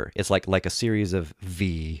or whatever. It's like a series of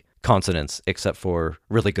V consonants, except for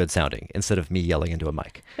really good sounding, instead of me yelling into a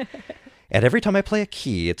mic. And every time I play a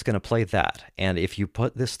key, it's going to play that. And if you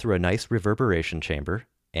put this through a nice reverberation chamber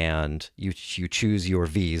and you choose your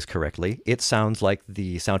Vs correctly, it sounds like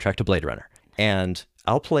the soundtrack to Blade Runner. And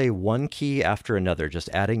I'll play one key after another, just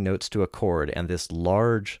adding notes to a chord, and this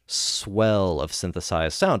large swell of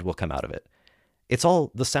synthesized sound will come out of it.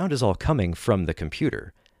 The sound is all coming from the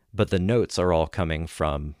computer, but the notes are all coming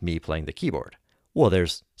from me playing the keyboard. Well,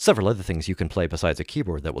 there's several other things you can play besides a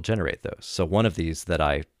keyboard that will generate those. So one of these that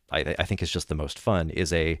I think is just the most fun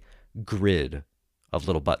is a grid of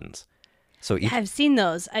little buttons. So I've seen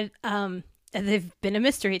those. They've been a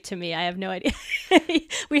mystery to me. I have no idea.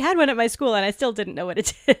 We had one at my school and I still didn't know what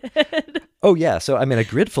it did. Oh yeah, so I mean a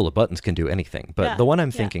grid full of buttons can do anything, but Yeah, the one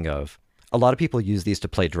I'm thinking of, a lot of people use these to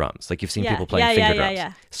play drums. Like you've seen people playing finger drums.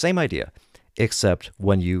 Yeah. Same idea, except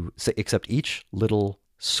each little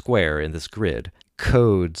square in this grid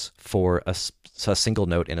codes for a single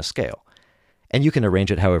note in a scale. And you can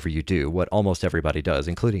arrange it however you do. What almost everybody does,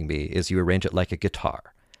 including me, is you arrange it like a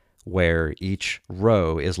guitar, where each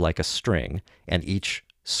row is like a string, and each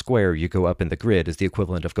square you go up in the grid is the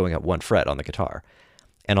equivalent of going up one fret on the guitar.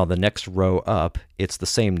 And on the next row up, it's the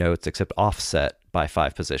same notes except offset by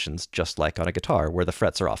 5 positions, just like on a guitar, where the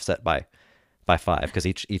frets are offset by 5, because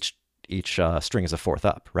each string is a fourth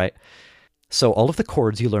up, right? So all of the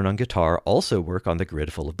chords you learn on guitar also work on the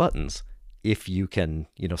grid full of buttons, if you can,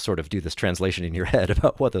 sort of do this translation in your head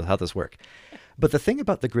about how this work. But the thing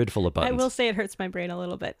about the grid full of buttons... I will say it hurts my brain a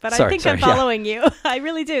little bit, but Sorry, I think I'm following you. I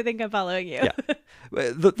really do think I'm following you.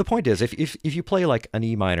 Yeah. The point is, if you play like an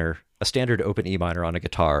E minor, a standard open E minor on a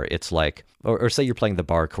guitar, it's like, or say you're playing the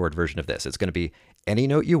bar chord version of this, it's going to be any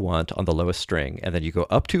note you want on the lowest string, and then you go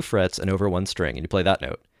up 2 frets and over 1 string, and you play that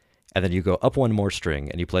note. And then you go up 1 more string,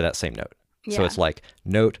 and you play that same note. Yeah. So it's like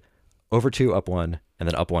note, over 2, up 1, and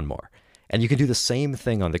then up 1 more. And you can do the same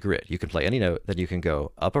thing on the grid. You can play any note, then you can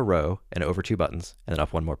go up a row and over 2 buttons, and then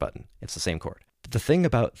up 1 more button. It's the same chord. But the thing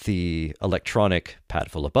about the electronic pad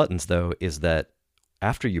full of buttons, though, is that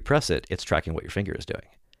after you press it, it's tracking what your finger is doing.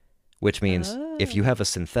 Which means if you have a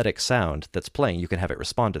synthetic sound that's playing, you can have it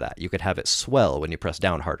respond to that. You could have it swell when you press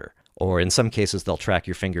down harder. Or in some cases, they'll track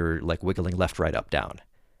your finger like wiggling left, right, up, down.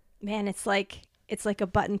 Man, it's like a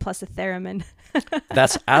button plus a theremin.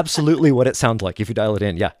 That's absolutely what it sounds like if you dial it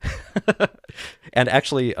in, yeah. And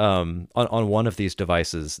actually, on one of these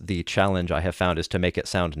devices, the challenge I have found is to make it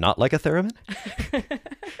sound not like a theremin,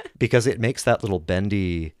 because it makes that little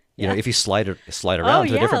bendy, if you slide around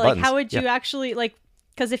to the different buttons. How would you actually,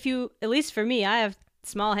 because at least for me, I have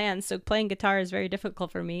small hands, so playing guitar is very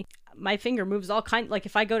difficult for me. My finger moves all kinds,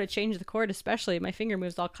 if I go to change the chord especially, my finger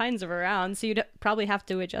moves all kinds of around, so you'd probably have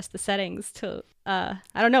to adjust the settings to, I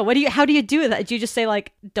don't know, how do you do that? Do you just say,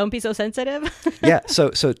 don't be so sensitive? Yeah, so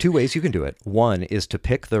 2 ways you can do it. One is to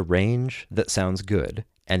pick the range that sounds good,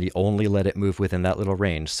 and you only let it move within that little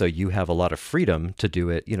range, so you have a lot of freedom to do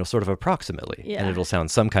it, sort of approximately, and it'll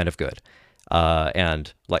sound some kind of good.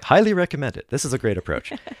 And, highly recommend it. This is a great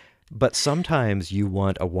approach. But sometimes you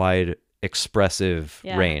want a wide expressive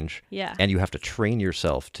range, and you have to train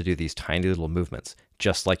yourself to do these tiny little movements,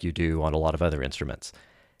 just like you do on a lot of other instruments.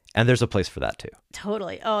 And there's a place for that too.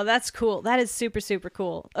 Totally. Oh, that's cool. That is super, super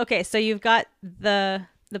cool. Okay, so you've got the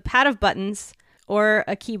pad of buttons or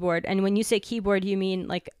a keyboard, and when you say keyboard, you mean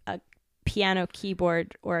like a piano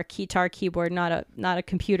keyboard or a guitar keyboard, not a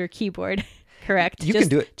computer keyboard. Correct. You can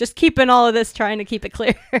do it. Just keeping all of this, trying to keep it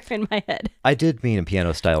clear in my head. I did mean a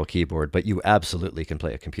piano-style keyboard, but you absolutely can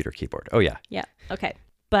play a computer keyboard. Oh, yeah. Yeah. Okay.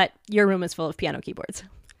 But your room is full of piano keyboards.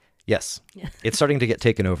 Yes. It's starting to get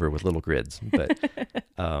taken over with little grids. But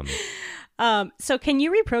so can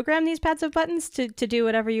you reprogram these pads of buttons to do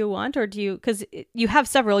whatever you want? Or do you, because you have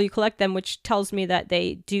several, you collect them, which tells me that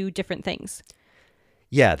they do different things.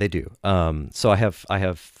 Yeah, they do. So I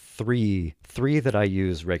have three that I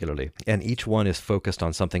use regularly, and each one is focused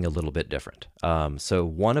on something a little bit different. So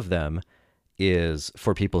one of them is,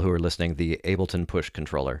 for people who are listening, the Ableton Push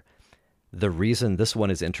controller. The reason this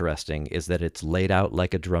one is interesting is that it's laid out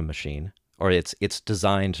like a drum machine, or it's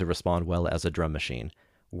designed to respond well as a drum machine.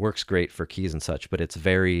 Works great for keys and such, but it's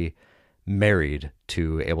very married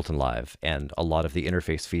to Ableton Live, and a lot of the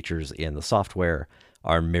interface features in the software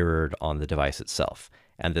are mirrored on the device itself.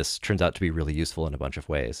 And this turns out to be really useful in a bunch of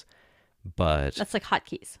ways. But That's like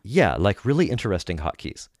hotkeys. yeah, like really interesting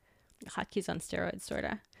hotkeys. Hotkeys on steroids, sort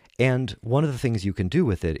of. And one of the things you can do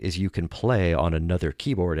with it is you can play on another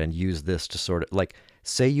keyboard and use this to sort of, like,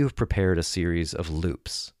 say you've prepared a series of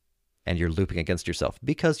loops and you're looping against yourself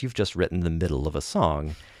because you've just written the middle of a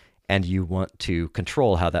song and you want to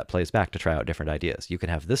control how that plays back to try out different ideas. You can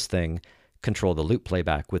have this thing control the loop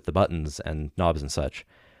playback with the buttons and knobs and such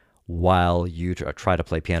while you try to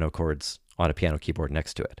play piano chords on a piano keyboard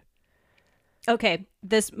next to it. Okay,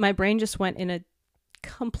 my brain just went in a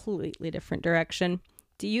completely different direction.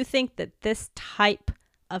 Do you think that this type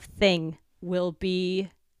of thing will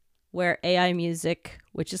be where AI music,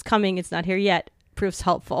 which is coming, it's not here yet, proves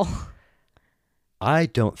helpful? I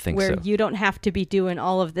don't think where so. you don't have to be doing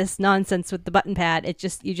all of this nonsense with the button pad.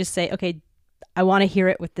 You just say, okay, I want to hear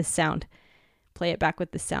it with this sound. Play it back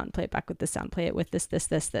with this sound. Play it back with this sound. Play it with this.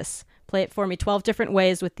 Play it for me 12 different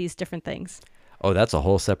ways with these different things. Oh, that's a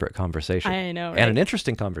whole separate conversation. I know, right? And an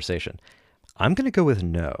interesting conversation. I'm going to go with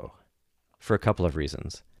no for a couple of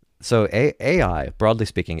reasons. So AI, broadly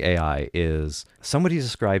speaking, AI is, somebody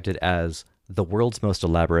described it as the world's most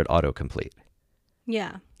elaborate autocomplete.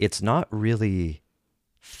 Yeah. It's not really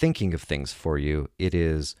thinking of things for you. It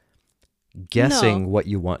is guessing what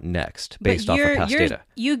you want next based off of past data.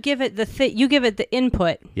 You give it the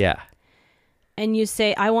input. Yeah. And you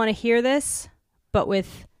say, I want to hear this, but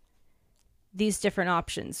with these different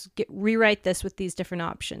options. Rewrite this with these different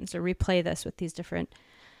options, or replay this with these different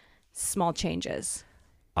small changes.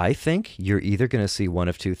 I think you're either going to see one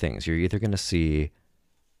of two things. You're either going to see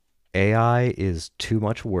AI is too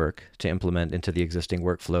much work to implement into the existing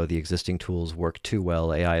workflow. The existing tools work too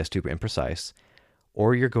well. AI is too imprecise.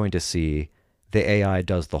 Or you're going to see the AI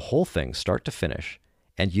does the whole thing start to finish,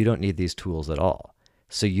 and you don't need these tools at all.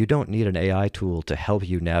 So you don't need an AI tool to help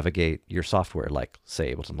you navigate your software, like,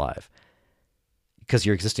 say, Ableton Live. Because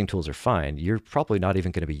your existing tools are fine. You're probably not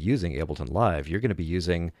even going to be using Ableton Live. You're going to be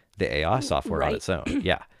using the AI software on its own.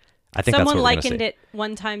 Yeah. I think Someone that's what likened it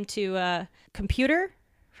one time to a computer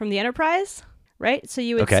from the Enterprise, right? So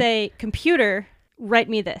you would say, computer, write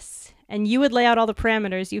me this. And you would lay out all the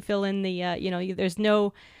parameters. You fill in the,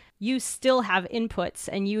 you still have inputs,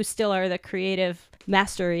 and you still are the creative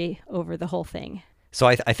mastery over the whole thing. So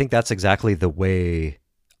I think that's exactly the way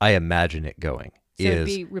I imagine it going. So it'd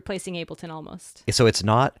be replacing Ableton almost. So it's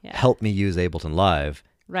not help me use Ableton Live.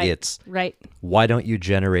 Right. It's why don't you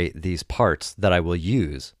generate these parts that I will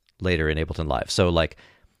use later in Ableton Live? So like,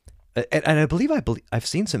 and I believe I've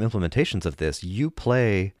seen some implementations of this. You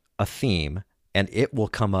play a theme and it will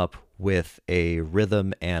come up with a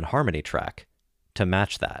rhythm and harmony track to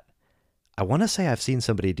match that. I want to say I've seen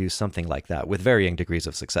somebody do something like that with varying degrees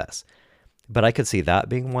of success. But I could see that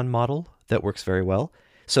being one model that works very well.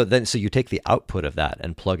 So you take the output of that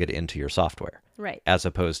and plug it into your software. Right. As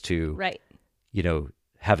opposed to,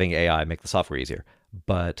 having AI make the software easier.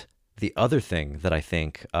 But the other thing that I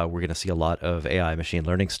think we're going to see a lot of AI machine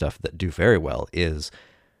learning stuff that do very well is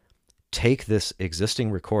take this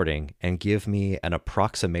existing recording and give me an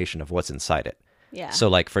approximation of what's inside it. Yeah. So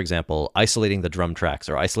like, for example, isolating the drum tracks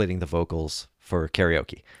or isolating the vocals for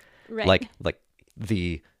karaoke. Right. Like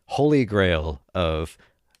the holy grail of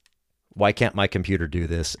why can't my computer do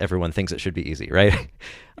this? Everyone thinks it should be easy, right?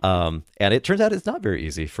 And it turns out it's not very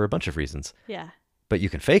easy for a bunch of reasons. Yeah. But you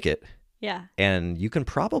can fake it. Yeah. And you can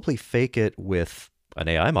probably fake it with an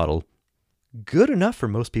AI model good enough for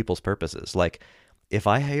most people's purposes. Like if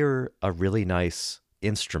I hear a really nice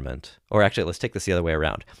instrument, or actually let's take this the other way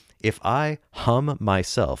around. If I hum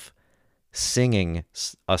myself singing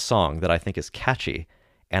a song that I think is catchy,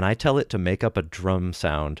 and I tell it to make up a drum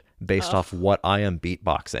sound based off what I am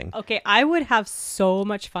beatboxing. Okay, I would have so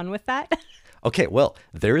much fun with that. Okay, well,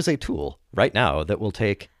 there is a tool right now that will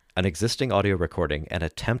take an existing audio recording and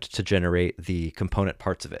attempt to generate the component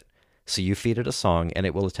parts of it. So you feed it a song, and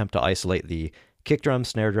it will attempt to isolate the kick drum,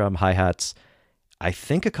 snare drum, hi-hats, I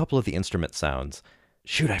think a couple of the instrument sounds.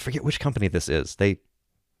 Shoot, I forget which company this is.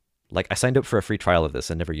 I signed up for a free trial of this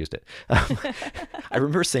and never used it. I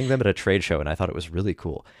remember seeing them at a trade show and I thought it was really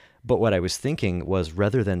cool. But what I was thinking was,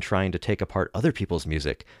 rather than trying to take apart other people's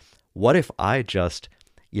music, what if I just,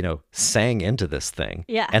 sang into this thing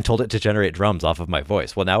and told it to generate drums off of my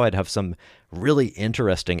voice? Well, now I'd have some really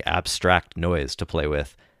interesting abstract noise to play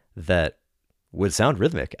with that would sound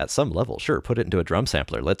rhythmic at some level. Sure, put it into a drum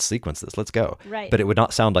sampler. Let's sequence this. Let's go. Right. But it would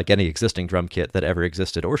not sound like any existing drum kit that ever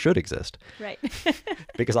existed or should exist. Right.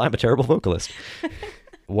 Because I'm a terrible vocalist.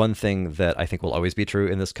 One thing that I think will always be true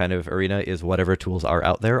in this kind of arena is whatever tools are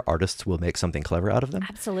out there, artists will make something clever out of them.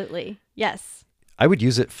 Absolutely. Yes. I would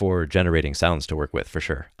use it for generating sounds to work with, for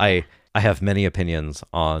sure. I have many opinions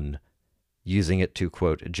on using it to,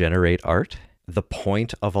 quote, generate art. The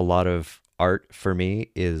point of a lot of art for me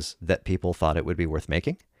is that people thought it would be worth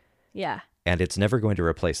making. Yeah. And it's never going to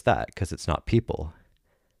replace that because it's not people.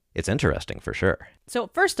 It's interesting for sure. So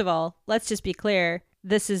first of all, let's just be clear.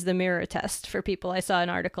 This is the mirror test for people. I saw an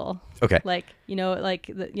article. Okay. Like, you know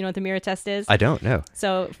what the mirror test is? I don't know.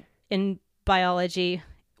 So in biology,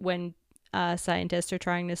 when scientists are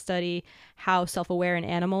trying to study how self-aware an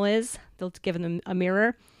animal is, they'll give them a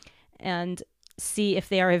mirror and see if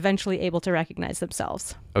they are eventually able to recognize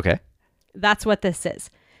themselves. Okay. That's what this is.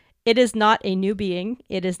 It is not a new being.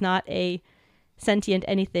 It is not a sentient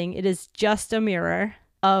anything. It is just a mirror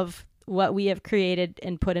of what we have created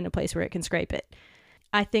and put in a place where it can scrape it.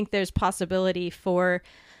 I think there's possibility for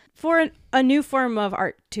a new form of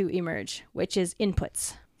art to emerge, which is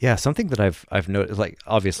inputs. Yeah, something that I've noticed, like,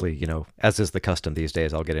 obviously, you know, as is the custom these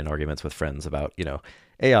days, I'll get in arguments with friends about, you know,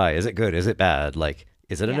 AI, is it good? Is it bad? Like,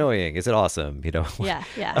 is it annoying? Is it awesome? You know,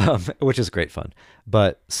 Yeah. Which is great fun.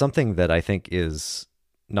 But something that I think is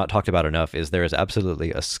not talked about enough is there is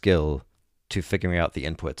absolutely a skill to figuring out the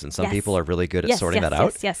inputs. And some people are really good at sorting that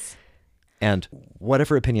out. Yes. And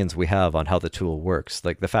whatever opinions we have on how the tool works,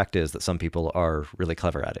 like the fact is that some people are really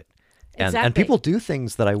clever at it. And people do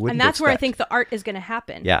things that I wouldn't expect. And that's where I think the art is going to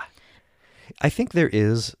happen. Yeah. I think there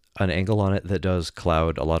is an angle on it that does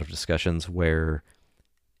cloud a lot of discussions where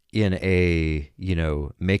in a, you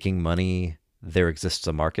know, making money, there exists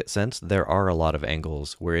a market sense. There are a lot of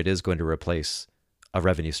angles where it is going to replace a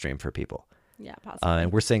revenue stream for people. Yeah, possibly.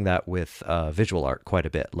 And we're seeing that with visual art quite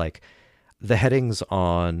a bit. Like the headings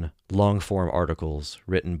on long form articles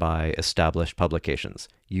written by established publications.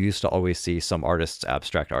 You used to always see some artists'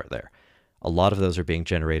 abstract art there. A lot of those are being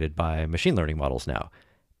generated by machine learning models now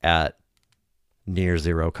at near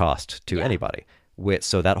zero cost to anybody.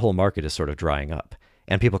 So that whole market is sort of drying up.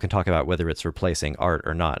 And people can talk about whether it's replacing art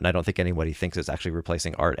or not. And I don't think anybody thinks it's actually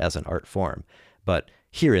replacing art as an art form. But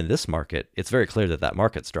here in this market, it's very clear that that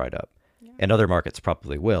market's dried up. Yeah. And other markets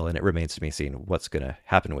probably will. And it remains to be seen what's going to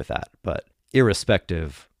happen with that. But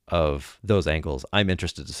irrespective of those angles, I'm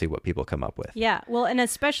interested to see what people come up with. Yeah. Well, and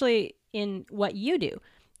especially in what you do.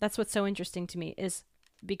 That's what's so interesting to me is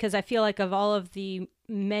because I feel like of all of the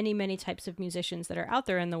many, many types of musicians that are out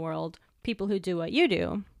there in the world, people who do what you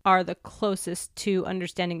do are the closest to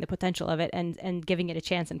understanding the potential of it and giving it a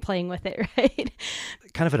chance and playing with it, right?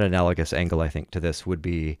 Kind of an analogous angle, I think, to this would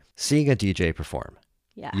be seeing a DJ perform.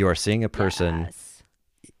 Yeah. You are seeing a person. Yes.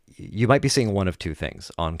 You might be seeing one of two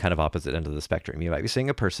things on kind of opposite end of the spectrum. You might be seeing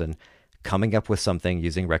a person coming up with something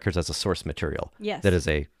using records as a source material. Yes. That is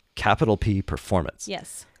a capital P performance.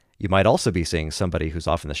 Yes. You might also be seeing somebody who's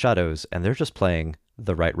off in the shadows and they're just playing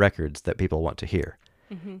the right records that people want to hear.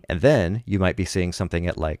 Mm-hmm. And then you might be seeing something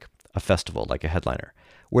at like a festival, like a headliner,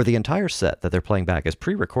 where the entire set that they're playing back is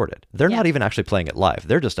pre-recorded. They're not even actually playing it live.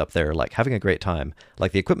 They're just up there like having a great time.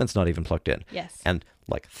 Like the equipment's not even plugged in. Yes. And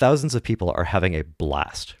like thousands of people are having a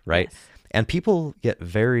blast, right? Yes. And people get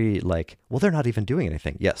very like, well, they're not even doing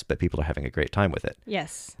anything. Yes, but people are having a great time with it.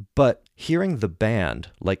 Yes. But hearing the band,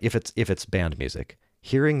 like if it's band music,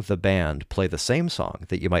 hearing the band play the same song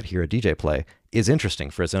that you might hear a DJ play is interesting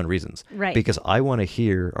for its own reasons. Right. Because I want to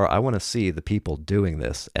hear or I want to see the people doing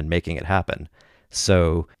this and making it happen.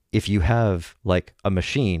 So if you have like a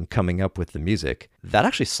machine coming up with the music, that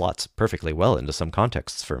actually slots perfectly well into some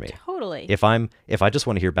contexts for me. Totally. If I just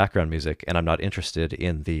want to hear background music and I'm not interested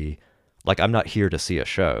in I'm not here to see a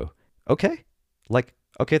show. Okay.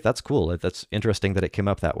 Okay, that's cool. That's interesting that it came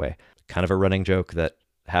up that way. Kind of a running joke that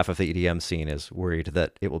half of the EDM scene is worried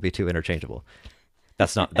that it will be too interchangeable.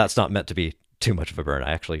 That's not meant to be too much of a burn.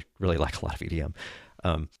 I actually really like a lot of EDM.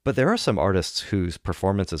 But there are some artists whose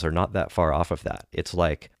performances are not that far off of that. It's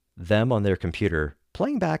like them on their computer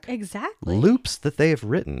playing back loops that they have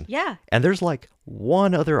written. Yeah. And there's like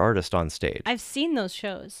one other artist on stage. I've seen those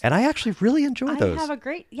shows. And I actually really enjoy those.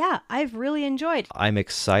 I've really enjoyed. I'm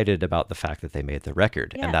excited about the fact that they made the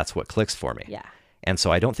record, and that's what clicks for me. Yeah. And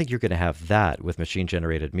so I don't think you're going to have that with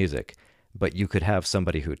machine-generated music, but you could have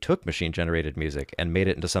somebody who took machine-generated music and made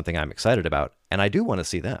it into something I'm excited about, and I do want to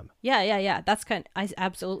see them. Yeah. I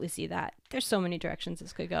absolutely see that. There's so many directions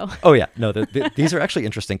this could go. Oh, yeah. No, these are actually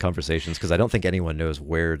interesting conversations because I don't think anyone knows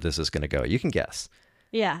where this is going to go. You can guess.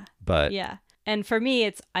 Yeah. But yeah. And for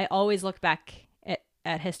me, I always look back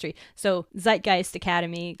at history. So Zeitgeist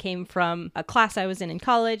Academy came from a class I was in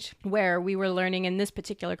college where we were learning, in this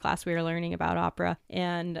particular class, we were learning about opera.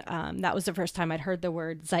 And that was the first time I'd heard the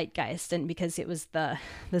word zeitgeist. And because it was the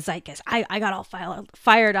zeitgeist, I got all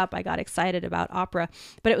fired up. I got excited about opera.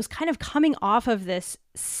 But it was kind of coming off of this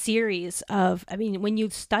series of, I mean, when you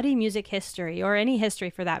study music history or any history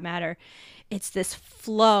for that matter, it's this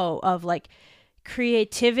flow of like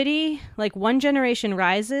creativity. Like one generation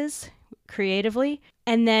rises creatively,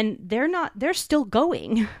 and then they're still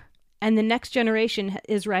going, and the next generation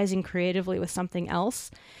is rising creatively with something else.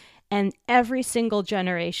 And every single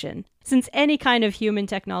generation since any kind of human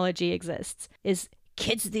technology exists is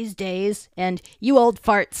kids these days and you old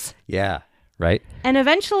farts. Yeah, right. And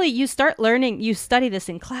eventually you start learning, you study this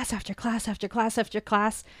in class after class after class after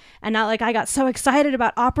class. And now, like, I got so excited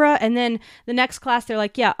about opera, and then the next class they're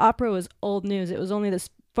like, yeah, opera was old news. It was only this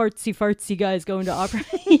fartsy guys going to opera.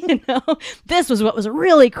 This was what was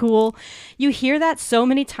really cool. You hear that so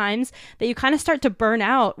many times that you kind of start to burn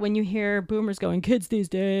out when you hear boomers going, kids these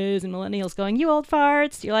days, and millennials going, you old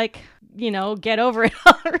farts. You're like, get over it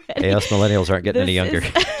already. Hey, us millennials aren't getting any younger.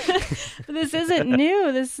 This isn't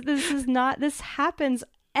new. This happens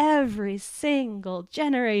every single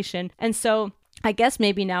generation. And so I guess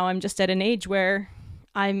maybe now I'm just at an age where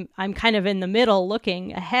I'm kind of in the middle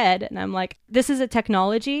looking ahead, and I'm like, this is a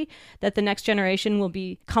technology that the next generation will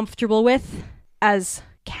be comfortable with as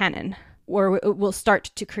canon, or will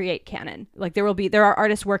start to create canon. Like there are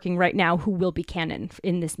artists working right now who will be canon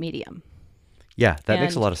in this medium. Yeah, that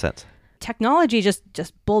makes a lot of sense. Technology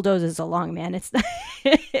just bulldozes along, man. It's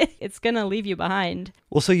it's going to leave you behind.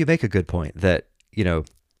 Well, so you make a good point that,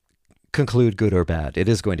 conclude good or bad, it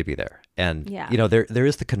is going to be there. And, there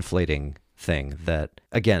is the conflating thing that,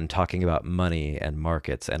 again, talking about money and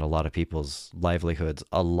markets and a lot of people's livelihoods,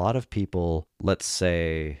 a lot of people, let's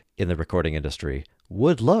say in the recording industry,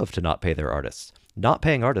 would love to not pay their artists. Not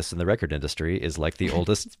paying artists in the record industry is like the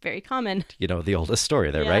oldest... It's very common. The oldest story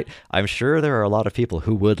there, right? I'm sure there are a lot of people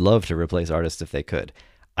who would love to replace artists if they could.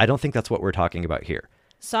 I don't think that's what we're talking about here.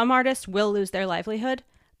 Some artists will lose their livelihood,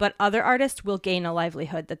 but other artists will gain a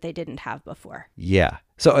livelihood that they didn't have before. Yeah.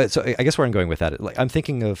 So I guess where I'm going with that, like, I'm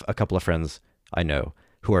thinking of a couple of friends I know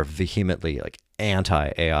who are vehemently like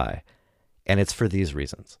anti-AI, and it's for these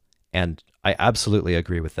reasons. And I absolutely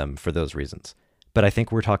agree with them for those reasons. But I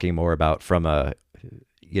think we're talking more about from a,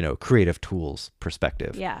 creative tools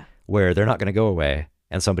perspective. Yeah. Where they're not going to go away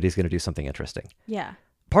and somebody's going to do something interesting. Yeah.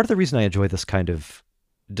 Part of the reason I enjoy this kind of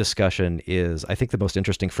discussion is, I think the most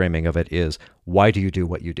interesting framing of it is, why do you do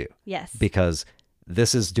what you do? Yes. Because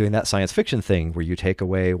this is doing that science fiction thing where you take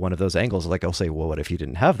away one of those angles, like, I'll say, well, what if you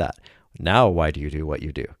didn't have that? Now, why do you do what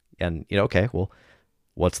you do? And, okay, well,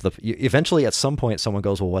 eventually at some point someone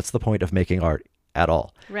goes, well, what's the point of making art at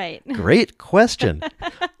all? Right. Great question.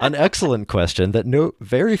 An excellent question that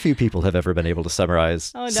very few people have ever been able to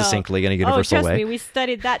summarize succinctly in a universal way. Trust me, we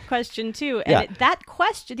studied that question too. And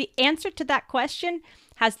the answer to that question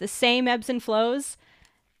has the same ebbs and flows.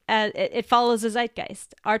 It follows a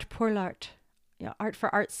zeitgeist. Art pour l'art. Art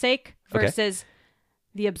for art's sake versus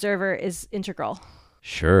the observer is integral.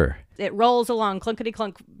 Sure. It rolls along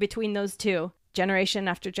clunkety-clunk between those two. Generation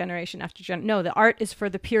after generation after generation. No, the art is for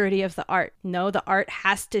the purity of the art. No, the art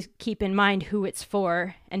has to keep in mind who it's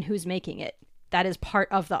for and who's making it. That is part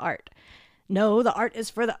of the art. No, the art is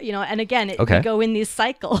for the, and again, we go in these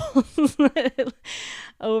cycles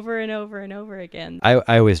over and over and over again.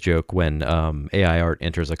 I always joke when AI art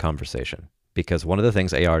enters a conversation, because one of the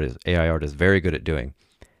things AI art is very good at doing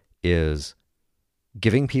is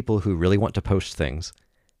giving people who really want to post things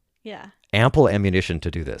ample ammunition to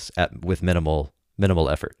do this with minimal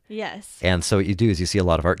effort. Yes. And so what you do is you see a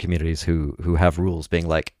lot of art communities who have rules being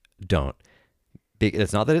like, don't.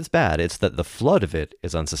 It's not that it's bad, it's that the flood of it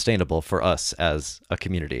is unsustainable for us as a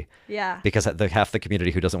community. Yeah. Because half the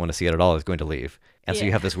community who doesn't want to see it at all is going to leave. And so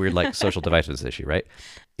you have this weird like social divisiveness issue, right?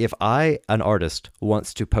 If an artist,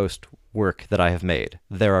 wants to post work that I have made,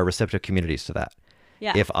 there are receptive communities to that.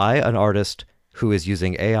 Yeah. If an artist who is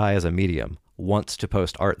using AI as a medium, wants to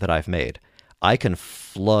post art that I've made, I can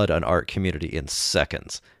flood an art community in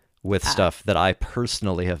seconds with stuff that I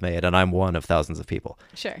personally have made, and I'm one of thousands of people.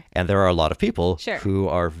 Sure. And there are a lot of people who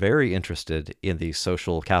are very interested in the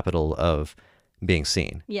social capital of being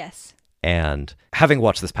seen. Yes. And having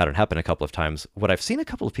watched this pattern happen a couple of times, what I've seen a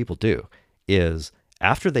couple of people do is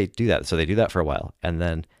after they do that, so they do that for a while, and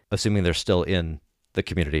then assuming they're still in the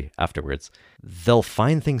community afterwards, they'll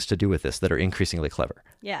find things to do with this that are increasingly clever.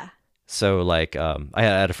 Yeah. So like, I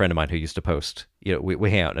had a friend of mine who used to post, we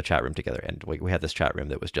hang out in a chat room together, and we had this chat room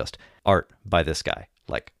that was just art by this guy,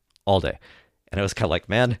 like all day. And I was kind of like,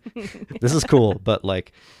 man, this is cool, but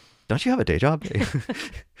like, don't you have a day job?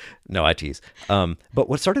 No, I tease. But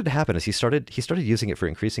what started to happen is he started using it for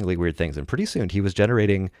increasingly weird things. And pretty soon he was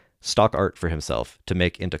generating stock art for himself to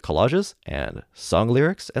make into collages and song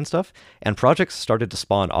lyrics and stuff. And projects started to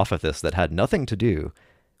spawn off of this that had nothing to do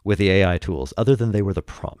with the AI tools other than they were the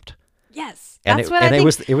prompt. Yes. And That's what I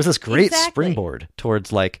think. It was this great Exactly. springboard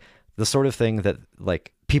towards like the sort of thing that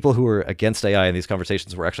like people who were against AI in these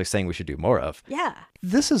conversations were actually saying we should do more of. Yeah.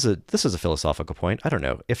 This is a philosophical point. I don't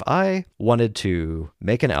know. If I wanted to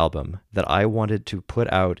make an album that I wanted to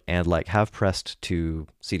put out and like have pressed to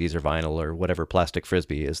CDs or vinyl or whatever, plastic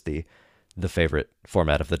frisbee is the favorite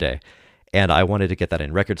format of the day, and I wanted to get that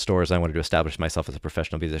in record stores, I wanted to establish myself as a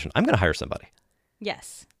professional musician, I'm going to hire somebody.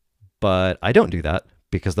 Yes. But I don't do that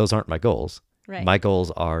because those aren't my goals. Right. My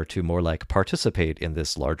goals are to more like participate in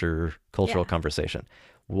this larger cultural Yeah. conversation.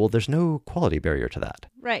 Well, there's no quality barrier to that.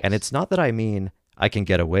 Right. And it's not that I mean I can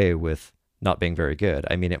get away with not being very good.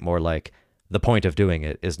 I mean it more like the point of doing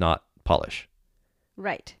it is not polish.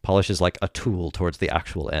 Right. Polish is like a tool towards the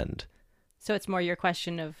actual end. So it's more your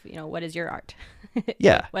question of, what is your art?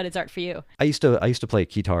 Yeah. What is art for you? I used to play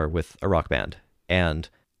guitar with a rock band, and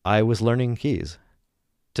I was learning keys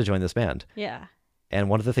to join this band. Yeah. And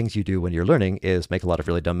one of the things you do when you're learning is make a lot of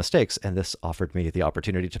really dumb mistakes. And this offered me the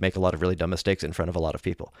opportunity to make a lot of really dumb mistakes in front of a lot of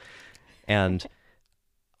people. And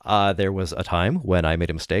there was a time when I made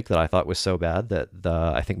a mistake that I thought was so bad that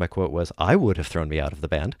I think my quote was, I would have thrown me out of the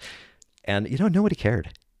band. And, nobody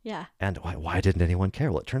cared. Yeah. And why didn't anyone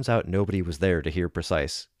care? Well, it turns out nobody was there to hear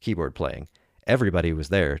precise keyboard playing. Everybody was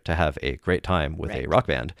there to have a great time with a Right. rock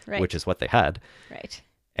band, Right. which is what they had. Right.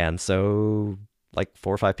 And so like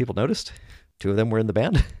 4 or 5 people noticed. 2 of them were in the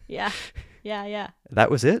band. Yeah. Yeah. Yeah.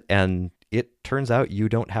 That was it. And it turns out you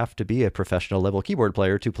don't have to be a professional level keyboard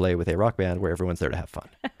player to play with a rock band where everyone's there to have fun.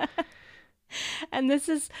 And this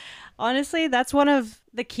is honestly, that's one of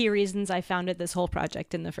the key reasons I founded this whole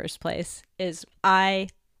project in the first place is I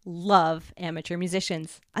love amateur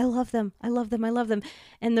musicians. I love them. I love them. I love them.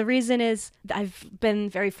 And the reason is I've been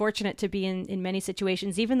very fortunate to be in many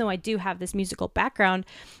situations, even though I do have this musical background,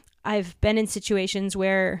 I've been in situations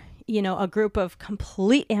where, a group of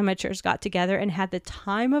complete amateurs got together and had the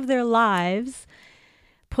time of their lives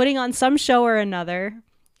putting on some show or another.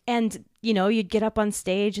 And, you'd get up on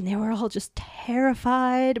stage and they were all just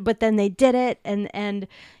terrified, but then they did it and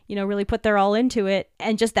really put their all into it.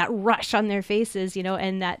 And just that rush on their faces,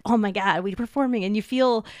 and that, oh my God, we're performing. And you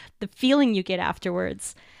feel the feeling you get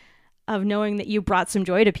afterwards of knowing that you brought some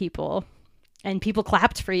joy to people and people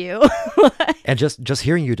clapped for you. And just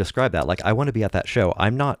hearing you describe that, like, I want to be at that show.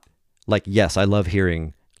 I'm not like, yes, I love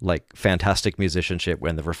hearing like fantastic musicianship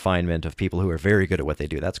and the refinement of people who are very good at what they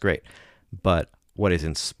do. That's great. But what is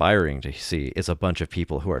inspiring to see is a bunch of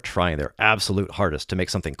people who are trying their absolute hardest to make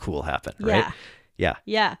something cool happen, right? Yeah.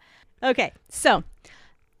 Yeah. Okay. So,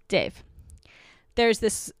 Dave, there's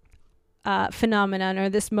this phenomenon or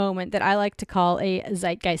this moment that I like to call a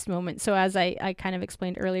zeitgeist moment. So as I kind of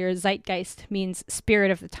explained earlier, zeitgeist means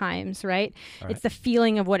spirit of the times, right? It's the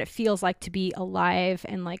feeling of what it feels like to be alive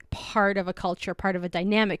and like part of a culture, part of a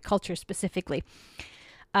dynamic culture specifically.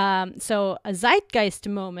 So a zeitgeist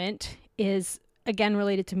moment is, again,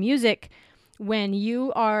 related to music when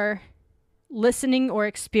you are listening or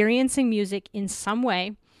experiencing music in some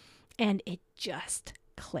way and it just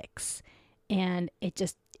clicks and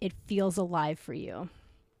it feels alive for you.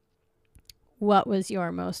 What was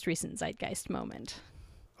your most recent zeitgeist moment?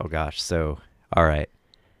 Oh gosh. So, all right.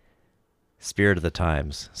 Spirit of the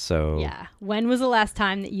times. So Yeah. When was the last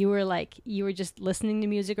time that you were just listening to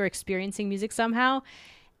music or experiencing music somehow?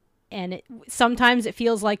 And sometimes it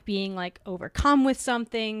feels like being like overcome with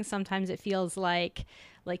something. Sometimes it feels like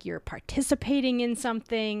you're participating in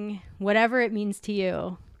something, whatever it means to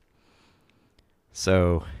you.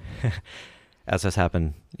 So, as has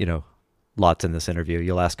happened, lots in this interview,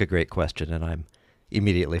 you'll ask a great question and I'm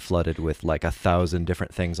immediately flooded with like 1,000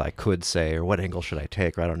 different things I could say or what angle should I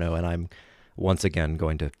take or I don't know. And I'm once again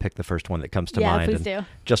going to pick the first one that comes to mind please and do.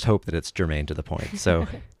 just hope that it's germane to the point. So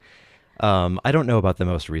I don't know about the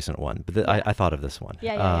most recent one, but I thought of this one.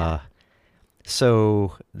 Yeah.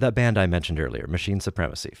 So that band I mentioned earlier, Machine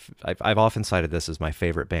Supremacy, I've often cited this as my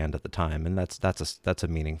favorite band at the time. And that's a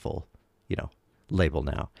meaningful, label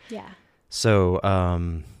now. Yeah. So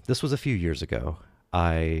this was a few years ago.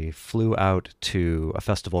 I flew out to a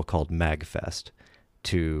festival called MagFest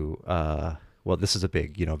to, this is a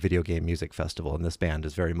big, video game music festival, and this band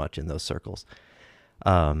is very much in those circles.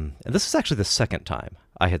 And this is actually the second time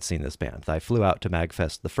I had seen this band. I flew out to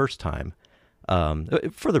MagFest the first time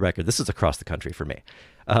For the record, this is across the country for me.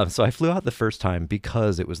 So I flew out the first time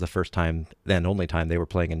because it was the first time and only time they were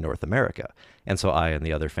playing in North America. And so I and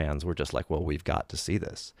the other fans were just like, well, we've got to see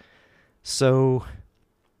this. So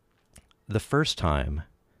the first time,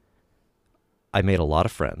 I made a lot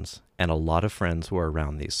of friends, and a lot of friends were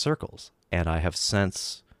around these circles. And I have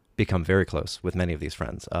since become very close with many of these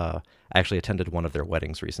friends. I actually attended one of their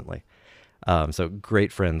weddings recently. So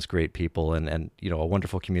great friends, great people, and a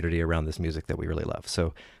wonderful community around this music that we really love.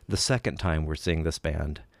 So the second time we're seeing this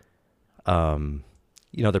band,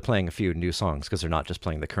 they're playing a few new songs because they're not just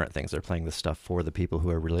playing the current things. They're playing the stuff for the people who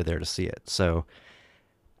are really there to see it. So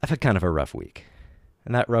I've had kind of a rough week.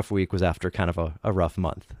 And that rough week was after kind of a rough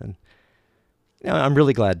month. And I'm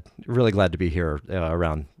really glad to be here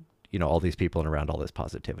around, all these people and around all this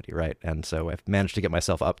positivity, right? And so I've managed to get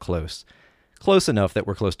myself up close enough that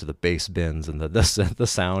we're close to the bass bins, and the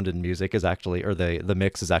sound and music is actually, or the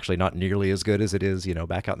mix is actually not nearly as good as it is,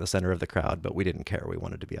 back out in the center of the crowd, but we didn't care. We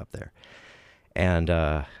wanted to be up there.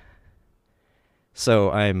 And so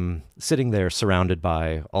I'm sitting there surrounded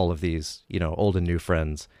by all of these, old and new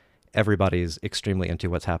friends. Everybody's extremely into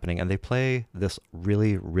what's happening, and they play this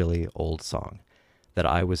really, really old song that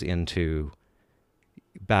I was into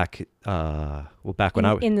back when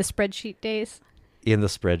I was in the spreadsheet days.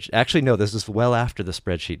 Actually, no, this is well after the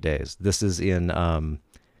spreadsheet days. This is when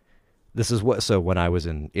I was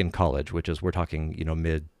in college, which is, we're talking,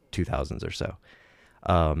 mid 2000s or so.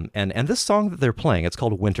 And this song that they're playing, it's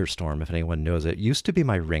called Winter Storm, if anyone knows it, used to be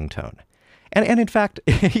my ringtone. And in fact,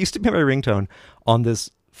 it used to be my ringtone on this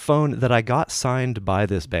phone that I got signed by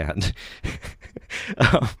this band.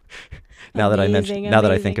 Now that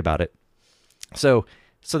I think about it. So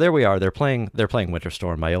there we are. They're playing Winter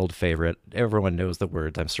Storm, my old favorite. Everyone knows the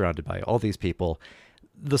words. I'm surrounded by all these people.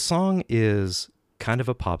 The song is kind of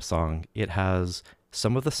a pop song. It has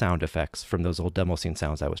some of the sound effects from those old demo scene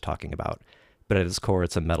sounds I was talking about, but at its core,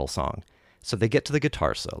 it's a metal song. So they get to the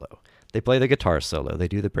guitar solo. They play the guitar solo. They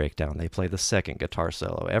do the breakdown. They play the second guitar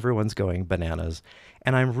solo. Everyone's going bananas.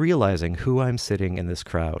 And I'm realizing who I'm sitting in this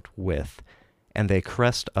crowd with. And they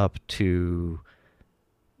crest up to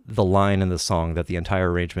the line in the song that the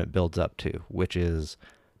entire arrangement builds up to, which is,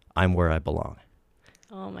 "I'm where I belong."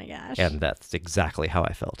 Oh my gosh. And that's exactly how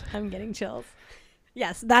I felt. I'm getting chills.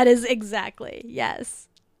 Yes, that is exactly. Yes.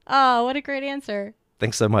 Oh, what a great answer.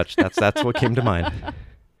 Thanks so much. That's what came to mind.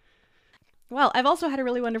 Well, I've also had a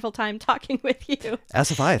really wonderful time talking with you. As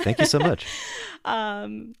have I. Thank you so much.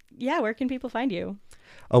 Where can people find you?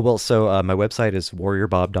 Oh, well, so my website is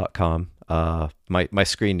warriorbob.com. My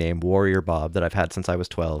screen name, Warrior Bob, that I've had since I was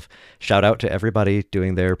 12. Shout out to everybody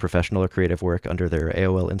doing their professional or creative work under their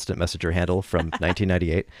AOL Instant Messenger handle from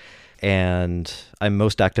 1998. And I'm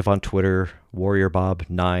most active on Twitter,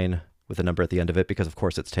 WarriorBob9, with a number at the end of it, because of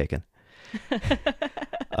course it's taken.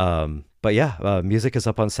 But yeah, music is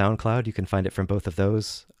up on SoundCloud. You can find it from both of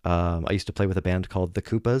those. I used to play with a band called The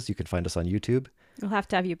Koopas. You can find us on YouTube. We'll have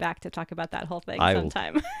to have you back to talk about that whole thing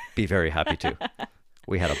sometime. Will be very happy to.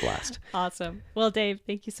 We had a blast. Awesome. Well, Dave,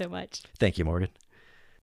 thank you so much. Thank you, Morgan.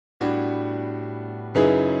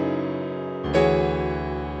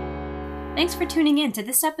 Thanks for tuning in to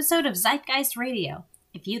this episode of Zeitgeist Radio.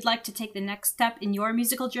 If you'd like to take the next step in your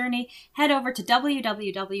musical journey, head over to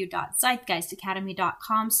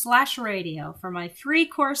www.zeitgeistacademy.com/radio for my free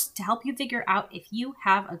course to help you figure out if you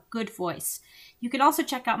have a good voice. You can also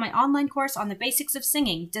check out my online course on the basics of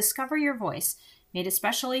singing, Discover Your Voice, made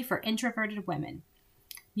especially for introverted women.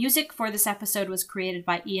 Music for this episode was created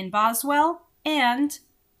by Ian Boswell and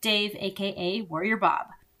Dave, aka Warrior Bob.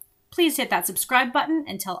 Please hit that subscribe button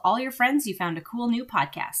and tell all your friends you found a cool new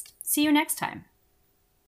podcast. See you next time.